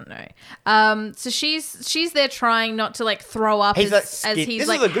 She doesn't know. So she's there trying not to like throw up as he's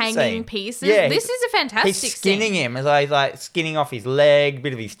like hanging pieces. Yeah, this is a fantastic scene. He's skinning him as he's like skinning off his leg,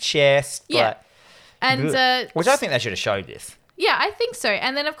 bit of his chest. Yeah. And which I think they should have showed this. Yeah, I think so.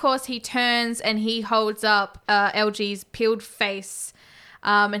 And then of course he turns and he holds up LG's peeled face.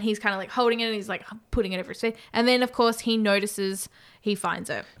 And he's kind of like holding it and he's like putting it over his face. And then of course he notices he finds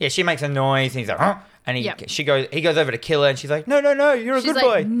her. Yeah, she makes a noise and he's like, huh? And he goes over to kill her and she's like, no, you're a She's good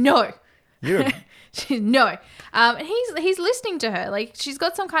like, boy. No. You're no. And he's listening to her. Like she's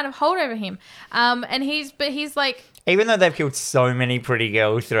got some kind of hold over him. And he's like, even though they've killed so many pretty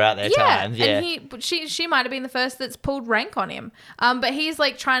girls throughout their times. Yeah. And she might have been the first that's pulled rank on him. But he's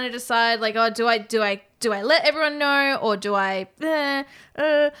like trying to decide like, oh, do I let everyone know or do I?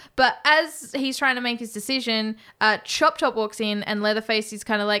 But as he's trying to make his decision, Chop Top walks in and Leatherface is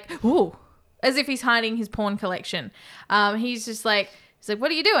kind of like, ooh, as if he's hiding his porn collection. He's like, what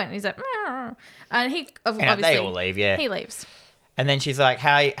are you doing? And he's like, meow. And he obviously they all leave. Yeah, he leaves. And then she's like,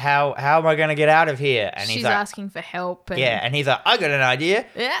 how am I going to get out of here? And she's like, asking for help. And and he's like, I got an idea.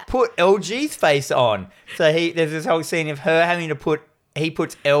 Yeah. Put LG's face on. So there's this whole scene of her having to he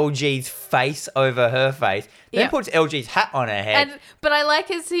puts LG's face over her face, then puts LG's hat on her head. But I like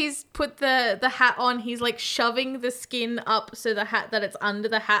as he's put the hat on, he's like shoving the skin up so the hat that it's under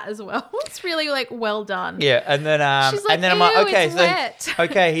the hat as well. It's really like well done. Yeah, and then she's like, and then I'm like, okay, it's so wet.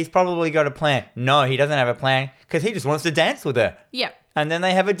 okay, he's probably got a plan. No, he doesn't have a plan because he just wants to dance with her. Yeah. And then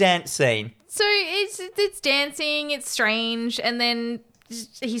they have a dance scene. So it's dancing, it's strange, and then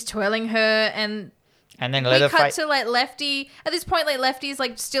he's twirling her and then we cut to like Lefty. At this point, like Lefty's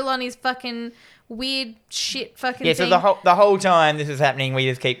like still on his fucking weird shit fucking Yeah, thing. so the whole time this is happening, we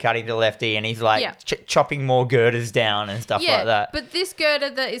just keep cutting to Lefty, and he's like Yeah. chopping more girders down and stuff like that. But this girder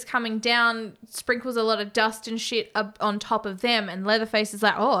that is coming down sprinkles a lot of dust and shit up on top of them, and Leatherface is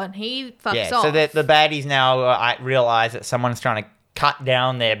like, oh, and he fucks off. So the baddies now realise that someone's trying to cut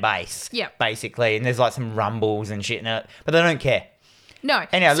down their base, Yep. basically, and there's like some rumbles and shit in it, but they don't care. No.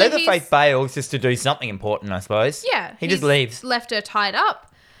 Anyhow, So Leatherface he's- bails just to do something important, I suppose. Yeah. He just he's leaves. Left her tied up.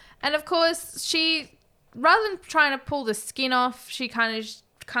 And of course, she, rather than trying to pull the skin off, she kind of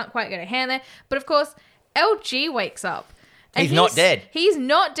can't quite get her hand there. But of course, LG wakes up. And He's not dead. He's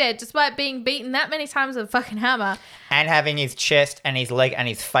not dead, despite being beaten that many times with a fucking hammer. And having his chest and his leg and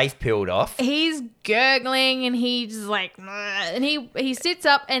his face peeled off. He's gurgling and he's like, "Ugh," and he sits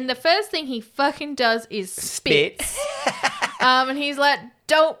up, and the first thing he fucking does is spit. And he's like,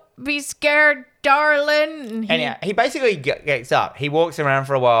 "Don't be scared, darling." And Anyhow, he basically gets up. He walks around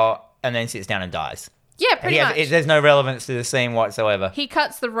for a while and then sits down and dies. yeah, pretty much. There's no relevance to the scene whatsoever. He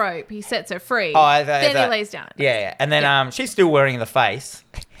cuts the rope. He sets her free. Oh, then he lays down. Yeah. And then she's still wearing the face.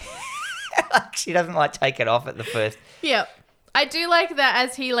 Like, she doesn't like take it off at the first. Yeah. I do like that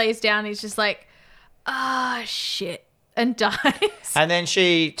as he lays down, he's just like, ah, shit, and dies. And then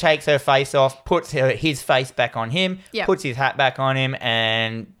she takes her face off, puts his face back on him, Yep. puts his hat back on him,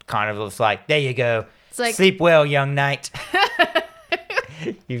 and kind of looks like, there you go. It's like- Sleep well, young knight.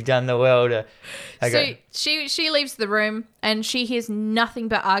 You've done the world. Okay. So she leaves the room and she hears nothing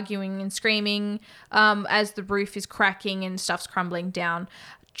but arguing and screaming as the roof is cracking and stuff's crumbling down.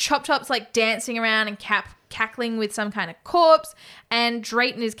 Chop Chop's like dancing around and cackling with some kind of corpse, and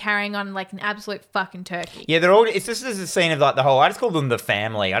Drayton is carrying on like an absolute fucking turkey. Yeah, they're all. It's just a scene of like the whole. I just call them the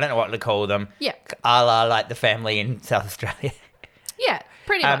family. I don't know what to call them. Yeah. A la like the family in South Australia. Yeah,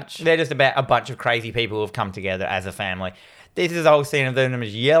 pretty much. They're just about a bunch of crazy people who have come together as a family. This is the whole scene of them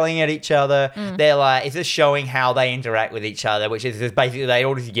just yelling at each other. They're like, it's just showing how they interact with each other, which is just basically they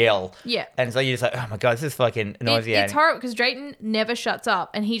all just yell. Yeah. And so you're just like, oh my God, this is fucking nauseating. It's horrible because Drayton never shuts up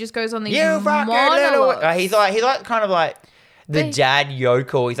and he just goes on these You fucking monologues. little... He's like kind of like the dad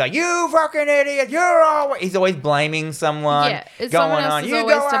yokel. He's like, you fucking idiot. You're always... He's always blaming someone. Yeah, it's going someone else on. is You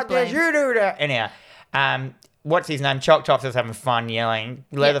always go to out there, blame. you do that. Anyhow, what's his name? Chop's just having fun yelling.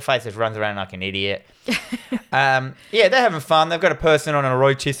 Leatherface just runs around like an idiot. Yeah, they're having fun. They've got a person on a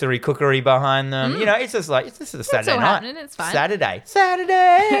rotisserie cookery behind them. You know, it's just a Saturday all night. happening, it's fine.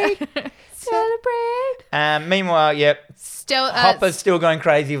 Saturday. Celebrate. Meanwhile, yep, Still, Hopper's still going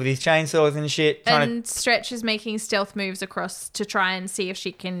crazy with his chainsaws and shit. Trying to and Stretch is making stealth moves across to try and see if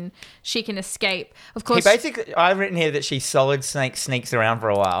she can escape. Of He course, basically, I've written here that she solid sneaks around for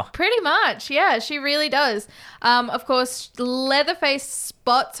a while. pretty much, yeah, she really does. Of course, Leatherface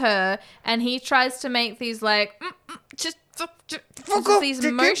spots her, and he tries to make these like just off, these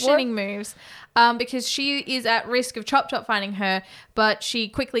dickhead, motioning moves. Because she is at risk of Chop finding her, but she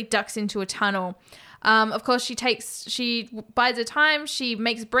quickly ducks into a tunnel. Of course, she bides her time, she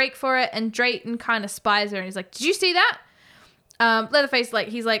makes a break for it, and Drayton kind of spies her, and he's like, "Did you see that?" Leatherface,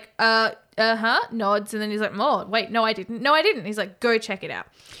 he's like, nods, and then he's like, "Oh, wait, no, I didn't. He's like, "Go check it out."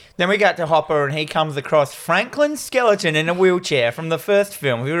 Then we got to Hopper, and he comes across Franklin Skeleton in a wheelchair from the first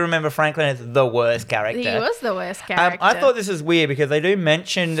film. If you remember, Franklin is the worst character. He was the worst character. I thought this was weird because they do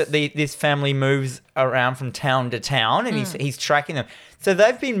mention that this family moves around from town to town, and he's tracking them. So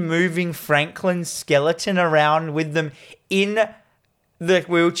they've been moving Franklin Skeleton around with them in the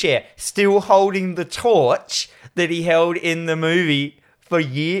wheelchair, still holding the torch that he held in the movie for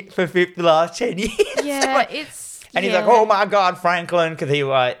the last 10 years. Yeah, it's... And he's like, "Oh my God, Franklin," because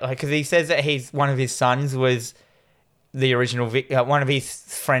he says that one of his sons was the original one of his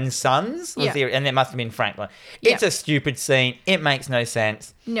friend's sons, and it must have been Franklin. It's a stupid scene. It makes no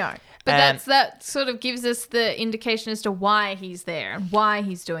sense. No. But that sort of gives us the indication as to why he's there and why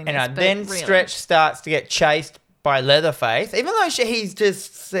he's doing this. And but then really, Stretch starts to get chased by Leatherface. Even though he's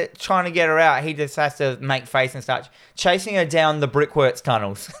just trying to get her out, he just has to make face and start chasing her down the Brickworks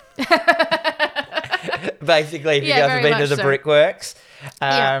tunnels. Basically, if you guys have been to the Brickworks.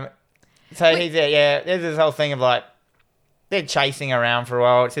 So he's there, there's this whole thing of like, they're chasing around for a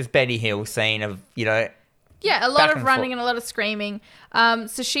while. It's this Benny Hill scene of, yeah, a lot of running and a lot of screaming.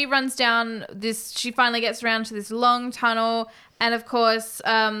 So she runs down this, she finally gets around to this long tunnel. And of course,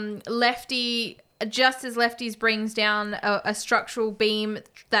 Lefty, just as Lefty's brings down a structural beam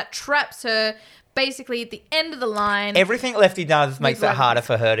that traps her basically at the end of the line. Everything Lefty does makes it harder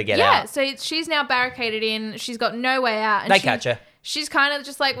for her to get out. Yeah, so she's now barricaded in. She's got no way out. And they catch her. She's kind of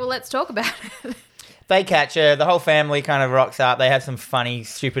just like, well, let's talk about it. They catch her. The whole family kind of rocks up. They have some funny,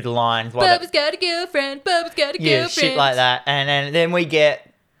 stupid lines. Bubba's got a girlfriend. Bubba's got a girlfriend. Yeah, shit like that. And then we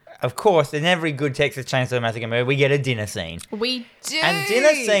get of course, in every good Texas Chainsaw Massacre movie, we get a dinner scene. We do. And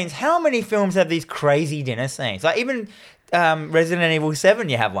dinner scenes, how many films have these crazy dinner scenes? Like even Resident Evil 7,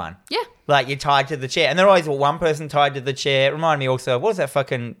 you have one. Yeah. Like you're tied to the chair. And they're always one person tied to the chair. It reminded me also, what was that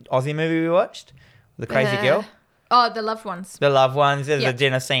fucking Aussie movie we watched? The Crazy Girl? Oh, The Loved Ones. The Loved Ones. There's Yeah. a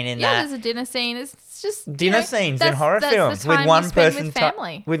dinner scene in Yeah, that. there's a dinner scene. It's just Dinner scenes in that's- horror that's films the with time one you spend person with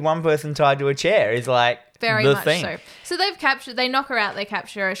family. with one person tied to a chair is like Very the much thing. so. So they knock her out, they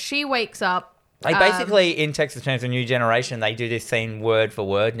capture her. She wakes up. Like basically in Texas Chainsaw New Generation, they do this scene word for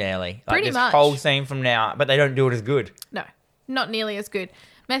word nearly. Like Pretty this much. whole scene from now, but they don't do it as good. No, not nearly as good.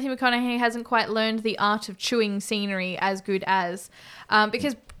 Matthew McConaughey hasn't quite learned the art of chewing scenery as good as,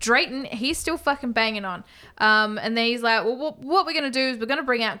 because Drayton, he's still fucking banging on. And then he's like, well, what we're going to do is we're going to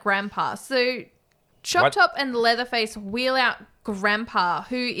bring out Grandpa. So Chop What? Top and Leatherface wheel out Grandpa,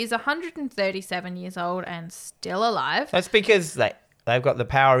 who is 137 years old and still alive. That's because they've got the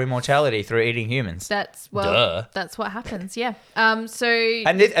power of immortality through eating humans. That's Duh. that's what happens. Yeah. So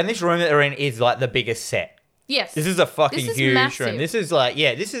And this room that they're in is like the biggest set. yes, This is a fucking This is huge massive. room. This is like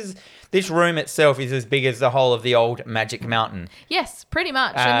this room itself is as big as the whole of the old Magic Mountain. yes, pretty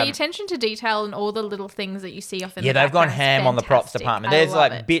much. And Um, the attention to detail and all the little things that you see off in Yeah, the they've gone background is ham on the props fantastic. department. I There's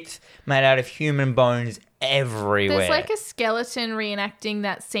love like it. bits made out of human bones everywhere. There's like a skeleton reenacting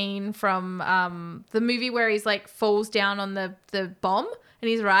that scene from the movie where he's like falls down on the bomb and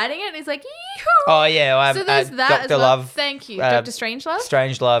he's riding it and he's like, yee-hoo! Oh yeah, So there's that Dr. as well. Love. Thank you. Dr. Strangelove?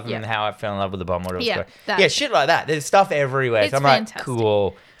 Strangelove Yeah. and How I Fell in Love with the Bomb. Whatever Yeah, it's called. that. Yeah, shit like that. There's stuff everywhere. It's So I'm like, fantastic.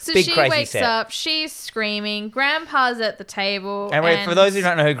 cool. So Big she crazy wakes set. up, she's screaming, Grandpa's at the table. And for those who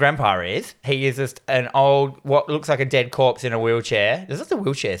don't know who Grandpa is, he is just an old, what looks like a dead corpse in a wheelchair. There's lots of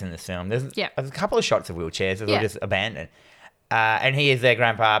wheelchairs in this film. There's a couple of shots of wheelchairs that Yeah. were just abandoned. And he is their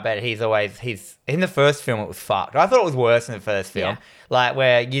grandpa, but he's in the first film it was fucked. I thought it was worse in the first film. Yeah. Like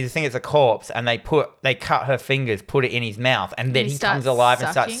where you think it's a corpse and they cut her fingers, put it in his mouth, and then he he comes starts alive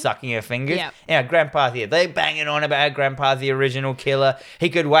and starts sucking. sucking her fingers. Yeah. Yeah, Grandpa's here. They banging on about how Grandpa's the original killer. He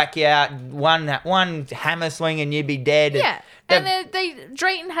could whack you out one hammer swing and you'd be dead. Yeah. And then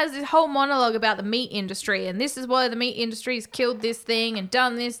Drayton has this whole monologue about the meat industry, and this is why the meat industry's killed this thing and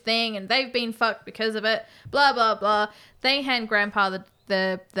done this thing, and they've been fucked because of it. Blah blah blah. They hand Grandpa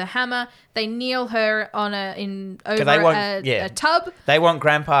the hammer. They kneel her on over they want- a tub. They want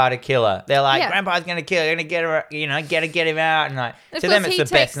Grandpa to kill her. They're like, Yeah. Grandpa's gonna kill her, gonna get her, get him out. And like, Of to them, course, it's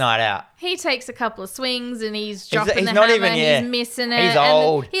the best night out. He takes a couple of swings and he's dropping he's the not hammer. even- yeah. He's missing it. He's and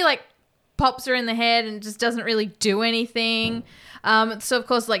old. He like pops her in the head and just doesn't really do anything. So of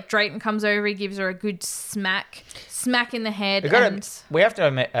course, like Drayton comes over, he gives her a good smack in the head. We have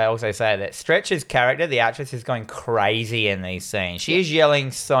to also say that Stretch's character, the actress, is going crazy in these scenes. She is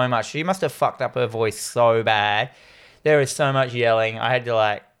yelling so much. She must have fucked up her voice so bad. There is so much yelling. I had to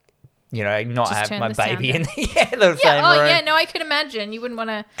not Just have turn my the sound baby down. in the same room. yeah, no, I could imagine. You wouldn't want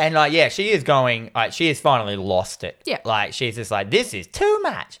to. And she is going. She has finally lost it. Yeah. Like she's just like, this is too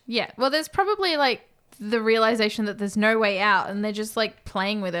much. Yeah, well, there's probably like the realization that there's no way out, and they're just like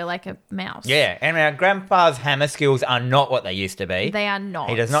playing with her like a mouse. Yeah, and our Grandpa's hammer skills are not what they used to be. They are not.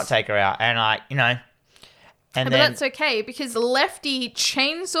 He does not take her out, and But then that's okay because Lefty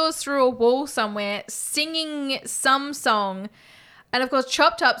chainsaws through a wall somewhere singing some song. And of course,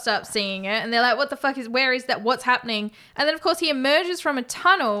 Chopped Up starts singing it. And they're like, what the fuck where is that? What's happening? And then, of course, he emerges from a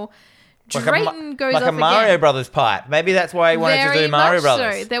tunnel. Drayton goes like off a Mario again. Brothers pipe. Maybe that's why he wanted to Very do Mario much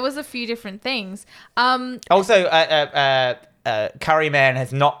Brothers. So. There was a few different things. Also, Curry Man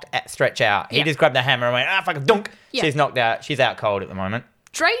has knocked Stretch out. He Yeah. just grabbed the hammer and went, fucking dunk. Yeah. She's knocked out. She's out cold at the moment.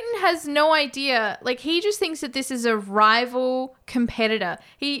 Drayton has no idea. Like, he just thinks that this is a rival competitor.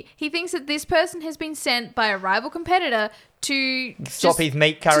 He thinks that this person has been sent by a rival competitor to Stop his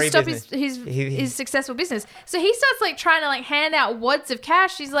meat curry to stop business. his successful business. So he starts like trying to like hand out wads of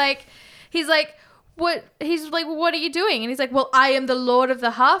cash. He's like, what? He's like, well, what are you doing? And he's like, well, I am the Lord of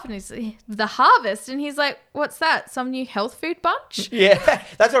the Harvest. The Harvest. And he's like, what's that? Some new health food bunch? Yeah,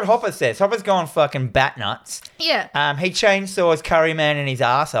 that's what Hopper says. Hopper's gone fucking bat nuts. Yeah. He chainsaws Curry Man in his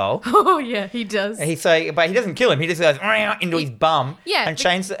arsehole. Oh yeah, he does. But he doesn't kill him. He just goes into his bum. Yeah,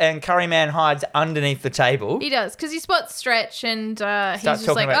 And Curry Man hides underneath the table. He does, because he spots Stretch and he's Starts just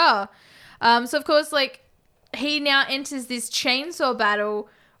talking like, so of course, like, he now enters this chainsaw battle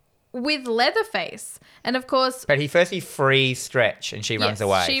with Leatherface. And of course, But he frees Stretch and she runs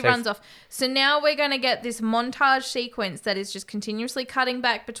away. she runs off. So now we're going to get this montage sequence that is just continuously cutting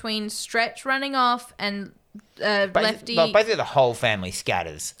back between Stretch running off and Lefty. Basically, the whole family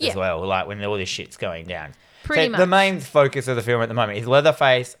scatters Yeah. as well, like when all this shit's going down. Pretty The much. main focus of the film at the moment is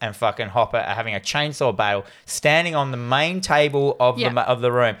Leatherface and fucking Hopper are having a chainsaw battle, standing on the main table of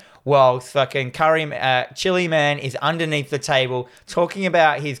the room, while fucking Chili Man is underneath the table talking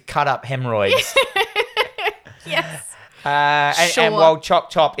about his cut up hemorrhoids. Yes. And while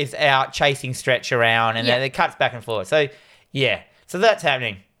Chop Top is out chasing Stretch around, and then it cuts back and forth. So that's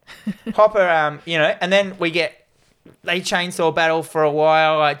happening. Hopper, and then they chainsaw battle for a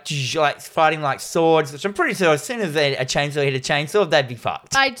while, like fighting like swords, which I'm pretty sure as soon as a chainsaw hit a chainsaw, they'd be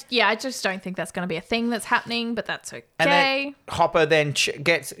fucked. I just don't think that's going to be a thing that's happening, but that's okay. And then Hopper then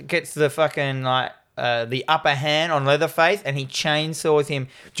gets the fucking the upper hand on Leatherface, and he chainsaws him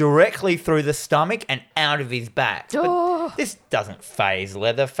directly through the stomach and out of his back. But this doesn't faze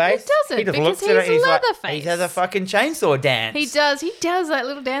Leatherface. It doesn't, He just because looks at it. he's He's like, Leatherface. he has a fucking chainsaw dance. He does that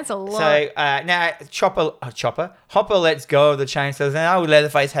little dance a lot. So now Hopper lets go of the chainsaws, and now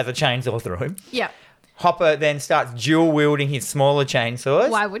Leatherface has a chainsaw through him. Yeah. Hopper then starts dual wielding his smaller chainsaws.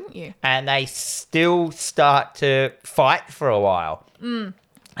 Why wouldn't you? And they still start to fight for a while.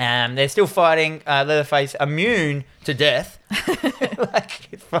 They're still fighting. Leatherface immune to death.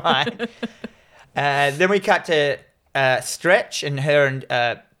 Like, it's fine. Then we cut to Stretch, and her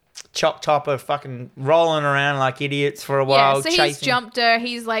and Chop Top are fucking rolling around like idiots for a while. Yeah, so chasing. he's jumped her.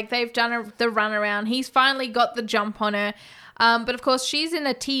 He's like, they've done the run around. He's finally got the jump on her. But of course, she's in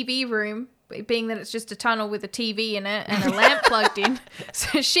a TV room, being that it's just a tunnel with a TV in it and a lamp plugged in.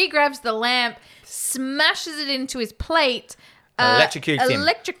 So she grabs the lamp, smashes it into his plate. Electrocutes him,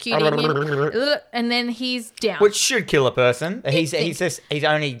 and then he's down. Which should kill a person. He's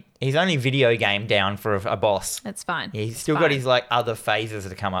only video game down for a boss. That's fine. He's still got his like other phases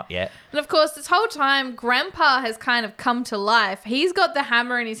to come up yet. And of course, this whole time, Grandpa has kind of come to life. He's got the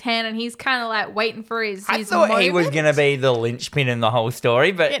hammer in his hand, and he's kind of like waiting for his. I thought he was going to be the linchpin in the whole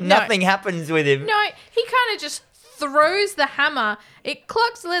story, but nothing happens with him. No, he kind of just throws the hammer. It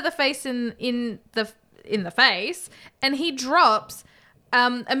clocks Leatherface in the face, and he drops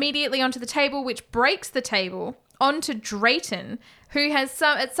immediately onto the table, which breaks the table onto Drayton, who has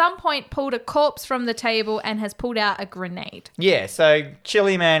at some point pulled a corpse from the table and has pulled out a grenade. Yeah, so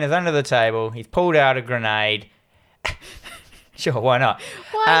Chili Man is under the table. He's pulled out a grenade. Sure, why not?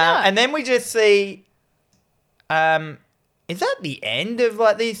 Why not? And then we just see... is that the end of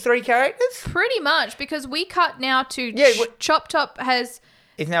like these three characters? Pretty much, because we cut now to Chop Top has...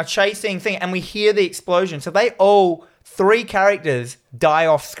 is now chasing thing, and we hear the explosion. So three characters die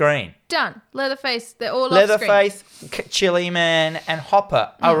off screen. Done. Leatherface, they're all Leatherface, off screen. Chili Man, and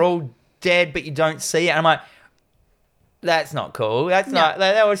Hopper are all dead, but you don't see it. And I'm like, that's not cool. That's not.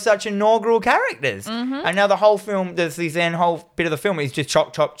 They were such inaugural characters. Mm-hmm. And now the whole film, whole bit of the film is just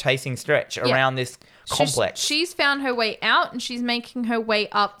Chop chasing Stretch around this complex. She's found her way out, and she's making her way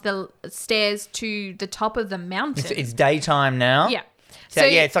up the stairs to the top of the mountain. It's daytime now. Yeah. So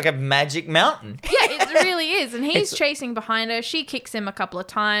it's like a magic mountain. Yeah, it really is. And he's chasing behind her. She kicks him a couple of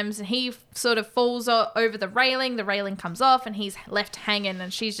times, and he sort of falls over the railing. The railing comes off, and he's left hanging,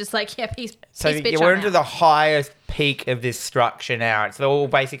 and she's just like, yep, he's bitch, we're I'm into out. the highest peak of this structure now. It's all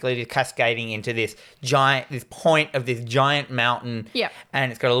basically just cascading into this point of this giant mountain. Yeah. And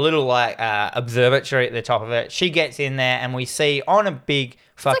it's got a little like observatory at the top of it. She gets in there, and we see on a big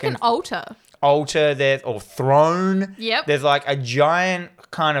fucking... It's like an altar or throne. Yep. There's like a giant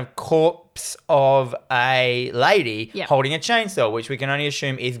kind of corpse of a lady holding a chainsaw, which we can only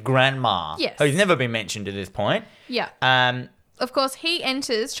assume is Grandma. Yes. Who's never been mentioned to this point. Yeah. Of course,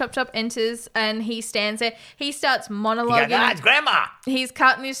 Chop Chop enters, and he stands there. He starts monologuing. It's Grandma. He's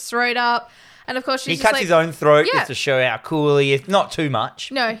cutting his throat up. And of course, he cuts his own throat just to show how cool he is. Not too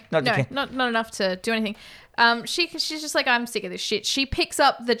much. No, not enough to do anything. She's just like, I'm sick of this shit. She picks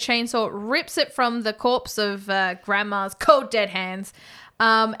up the chainsaw, rips it from the corpse of Grandma's cold dead hands,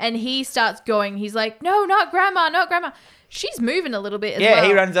 and he starts going. He's like, no, not Grandma. She's moving a little bit as well. Yeah,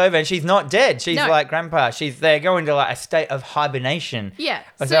 he runs over, and she's not dead. She's like Grandpa. They're going to like a state of hibernation. Yeah.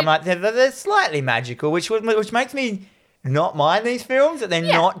 So I'm like, they're slightly magical, which makes me not mind these films, that they're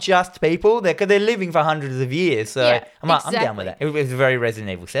not just people. They're living for hundreds of years. So I'm down with that. It was very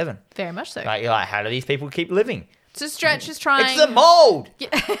Resident Evil 7. Very much so. Like, you're like, how do these people keep living? So Stretch is trying... It's the mold!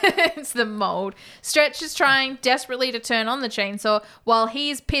 It's the mold. Stretch is trying desperately to turn on the chainsaw while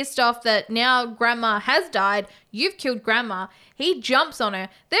he's pissed off that now Grandma has died. You've killed Grandma. He jumps on her.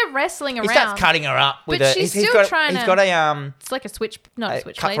 They're wrestling around. He starts cutting her up with but she's still trying to... He's got a... It's like a switch... Not a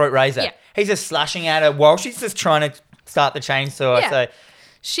switch cutthroat razor. Yeah. He's just slashing at her while she's just trying to start the chainsaw. Yeah. So...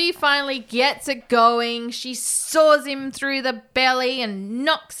 She finally gets it going. She saws him through the belly and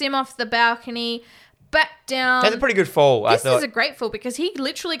knocks him off the balcony. back down. That's a pretty good fall, I This thought. is a great fall because he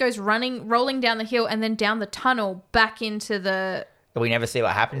literally goes rolling down the hill and then down the tunnel back into the... We never see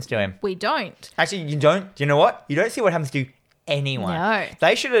what happens to him. We don't. Actually, you don't. Do you know what? You don't see what happens to anyone. No.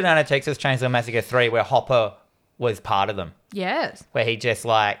 They should have done a Texas Chainsaw Massacre 3 where Hopper was part of them. Yes. Where he just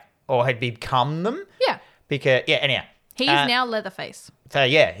or had become them. Yeah. Because, anyhow. He's now Leatherface. So,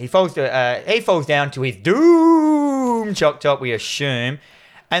 he falls down to his doom, Chop, we assume.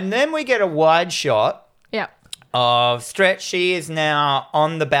 And then we get a wide shot Yeah. of Stretch. She is now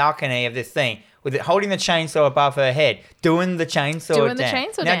on the balcony of this thing with it holding the chainsaw above her head, doing the chainsaw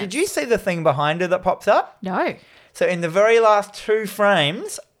dance. Now, did you see the thing behind her that pops up? No. So in the very last 2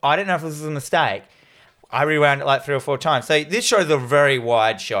 frames, I don't know if this was a mistake. I rewound it like 3 or 4 times. So this shows a very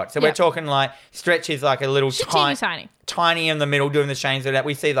wide shot. So we're talking like Stretch is like a little tiny in the middle doing the chainsaw that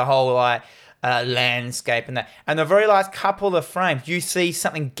we see the whole landscape and that. And the very last couple of frames, you see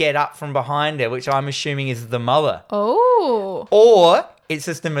something get up from behind her, which I'm assuming is the mother. Oh. Or it's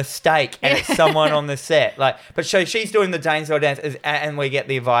just a mistake and it's someone on the set. But so she's doing the chainsaw dance and we get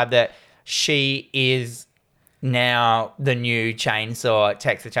the vibe that she is now the new Texas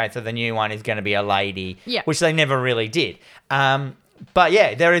Chainsaw. The new one is going to be a lady, which they never really did. But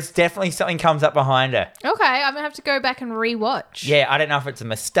there is definitely something comes up behind her. Okay, I'm going to have to go back and rewatch. Yeah, I don't know if it's a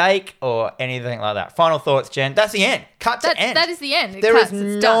mistake or anything like that. Final thoughts, Jen. That's the end. Cut to end. That is the end. There is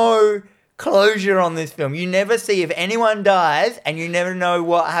no closure on this film. You never see if anyone dies and you never know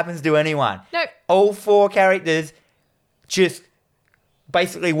what happens to anyone. Nope. All 4 characters just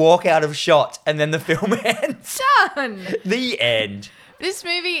basically walk out of shot and then the film ends. Done. The end. This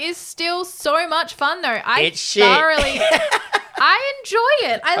movie is still so much fun though. It's shit. I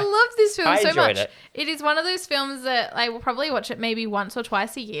enjoy it. I love this film so much. It. It is one of those films that I will probably watch it maybe once or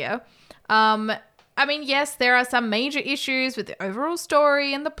twice a year. I mean, yes, there are some major issues with the overall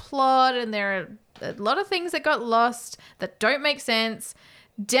story and the plot, and there are a lot of things that got lost that don't make sense.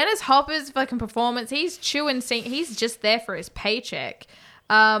 Dennis Hopper's fucking performance, he's he's just there for his paycheck,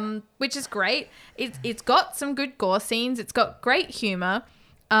 which is great. It's got some good gore scenes. It's got great humor.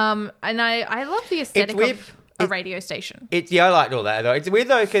 And I love the aesthetic of a radio station. I liked all that though. It's weird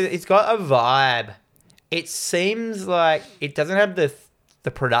though because it's got a vibe. It seems like it doesn't have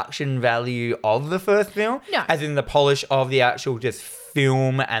the production value of the first film, as in the polish of the actual just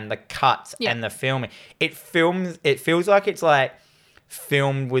film and the cuts and the filming. It feels like it's like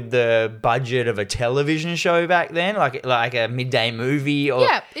filmed with the budget of a television show back then, like a midday movie, or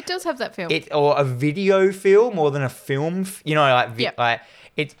it does have that feel. Or a video feel more than a film. Like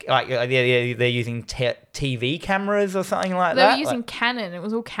it's like they're using TV cameras or something like that. They were using Canon. It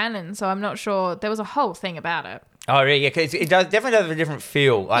was all Canon, so I'm not sure. There was a whole thing about it. Oh, really? Yeah, because it definitely does have a different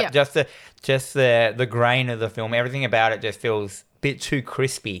feel. Like just the grain of the film, everything about it just feels a bit too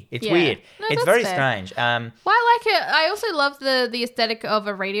crispy. It's weird. No, it's very strange. Well, I like it. I also love the aesthetic of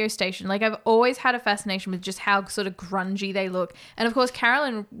a radio station. Like, I've always had a fascination with just how sort of grungy they look. And of course,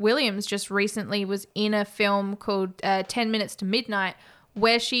 Carolyn Williams just recently was in a film called 10 Minutes to Midnight,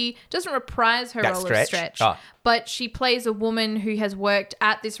 where she doesn't reprise her role of Stretch, but she plays a woman who has worked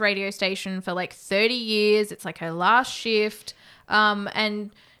at this radio station for like 30 years. It's like her last shift.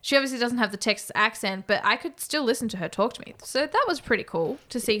 And she obviously doesn't have the Texas accent, but I could still listen to her talk to me. So that was pretty cool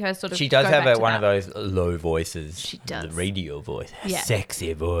to see her sort of She does go have back to one that. of those low voices. She does. The radio voice.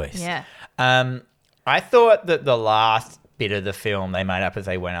 Sexy voice. Yeah. I thought that the last bit of the film they made up as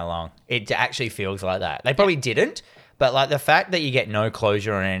they went along, it actually feels like that. They probably didn't. But like the fact that you get no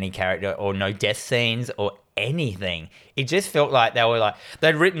closure on any character or no death scenes or anything, it just felt like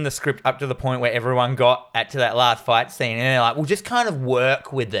they'd written the script up to the point where everyone got to that last fight scene and they're like, we'll just kind of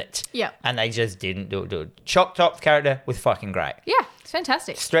work with it. Yeah. And they just didn't do it. Chop Top's character was fucking great. Yeah, it's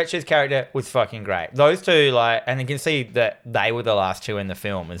fantastic. Stretch's character was fucking great. Those two, and you can see that they were the last two in the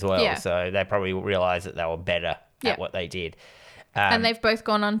film as well. Yeah. So they probably realised that they were better at what they did. And they've both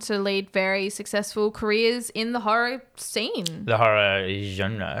gone on to lead very successful careers in the horror scene. The horror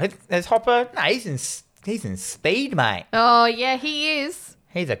genre. There's Hopper. No, he's in Speed, mate. Oh, yeah, he is.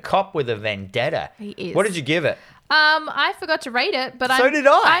 He's a cop with a vendetta. He is. What did you give it? I forgot to rate it, but did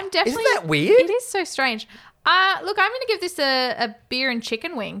I. I'm definitely. Isn't that weird? It is so strange. Look, I'm going to give this a beer and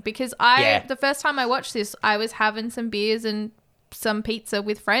chicken wing because the first time I watched this, I was having some beers and some pizza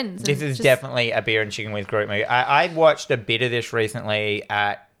with friends. This is definitely a beer and chicken with group movie. I watched a bit of this recently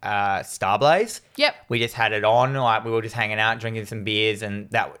at Starblaze. Yep. We just had it on, like we were just hanging out, drinking some beers, and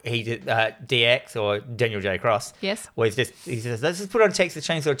that he did DX or Daniel J. Cross. Yes. He says, let's just put on Texas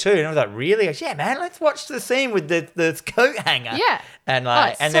Chainsaw 2, and I was like, really? He goes, yeah, man, let's watch the scene with the coat hanger. Yeah. And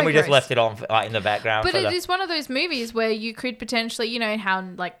it's then so we just gross. left it on in the background. But it is one of those movies where you could potentially, you know, how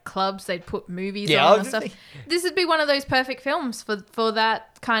like clubs they'd put movies I on was and just stuff. thinking- This would be one of those perfect films for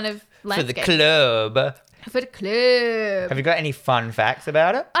that kind of for the landscape. club. For the club. Have you got any fun facts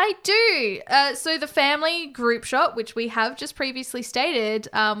about it? I do. So the family group shot, which we have just previously stated,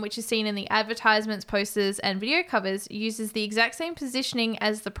 which is seen in the advertisements, posters, and video covers, uses the exact same positioning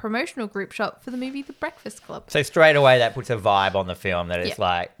as the promotional group shot for the movie The Breakfast Club. So straight away that puts a vibe on the film that it's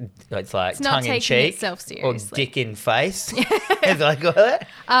Yeah. it's like not tongue in taking cheek itself or seriously. dick in face, as I call it.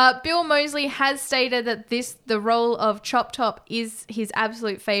 Bill Moseley has stated that the role of Chop Top is his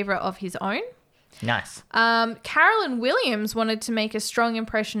absolute favorite of his own. Nice. Carolyn Williams wanted to make a strong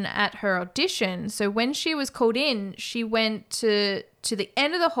impression at her audition. So when she was called in, she went to the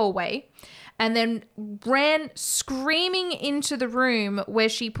end of the hallway and then ran screaming into the room where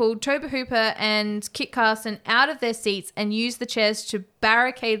she pulled Toba Hooper and Kit Carson out of their seats and used the chairs to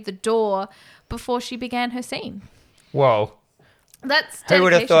barricade the door before she began her scene. Whoa. That's Who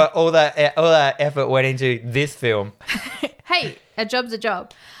would have dedication. thought all that effort went into this film? Hey, a job's a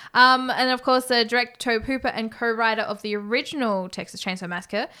job. And of course, the director Tobe Hooper and co-writer of the original Texas Chainsaw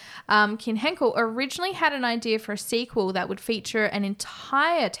Massacre, Ken Henkel, originally had an idea for a sequel that would feature an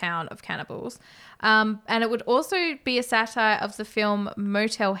entire town of cannibals. And it would also be a satire of the film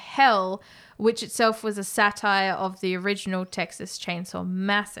Motel Hell, which itself was a satire of the original Texas Chainsaw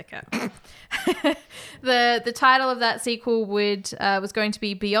Massacre. The title of that sequel was going to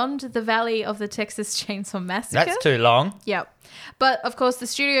be Beyond the Valley of the Texas Chainsaw Massacre. That's too long. Yep. But, of course, the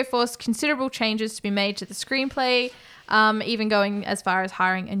studio forced considerable changes to be made to the screenplay, even going as far as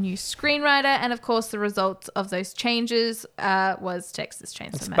hiring a new screenwriter. And, of course, the result of those changes was Texas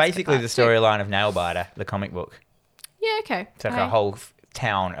Chainsaw Massacre. Basically the Part 2. storyline of Nailbiter, the comic book. Yeah, okay. It's like a whole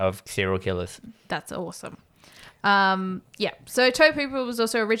town of serial killers. That's awesome. Yeah. So Tobe Hooper was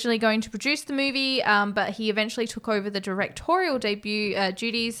also originally going to produce the movie, but he eventually took over the directorial debut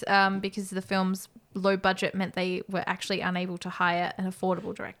duties because the film's low budget meant they were actually unable to hire an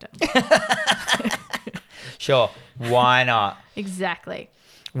affordable director. Sure, why not? Exactly.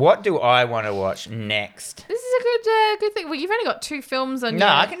 What do I want to watch next? This is a good thing. Well, you've only got 2 films on No,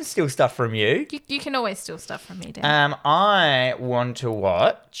 your... I can steal stuff from you. You can always steal stuff from me, Dan. I want to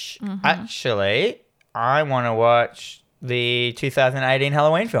watch... Mm-hmm. Actually, I want to watch the 2018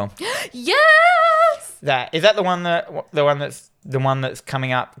 Halloween film. Yes! Is that the one that's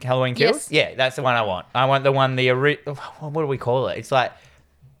coming up, Halloween Kills? Yes. Yeah, that's the one I want. I want the one what do we call it? It's like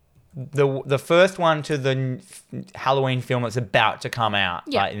the first one to the Halloween film that's about to come out.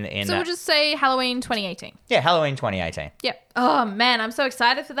 Yeah. Like in So that. we'll just say Halloween 2018. Yeah, Halloween 2018. Yep. Oh, man, I'm so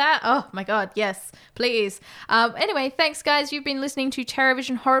excited for that. Oh, my God. Yes, please. Anyway, thanks, guys. You've been listening to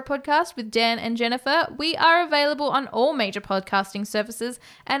TerraVision Horror Podcast with Dan and Jennifer. We are available on all major podcasting services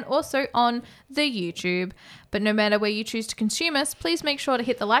and also on the YouTube. But no matter where you choose to consume us, please make sure to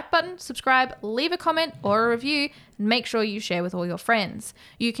hit the like button, subscribe, leave a comment or a review, and make sure you share with all your friends.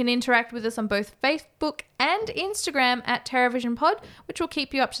 You can interact with us on both Facebook and Instagram at TerraVision Pod, which will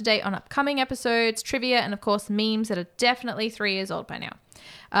keep you up to date on upcoming episodes, trivia, and of course memes that are definitely 3 years old by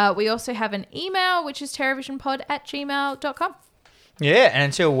now. We also have an email, which is terrorvisionpod@gmail.com. Yeah, and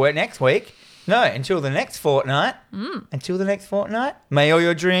until the next fortnight. Until the next fortnight, may all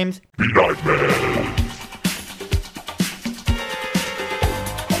your dreams Nightmare.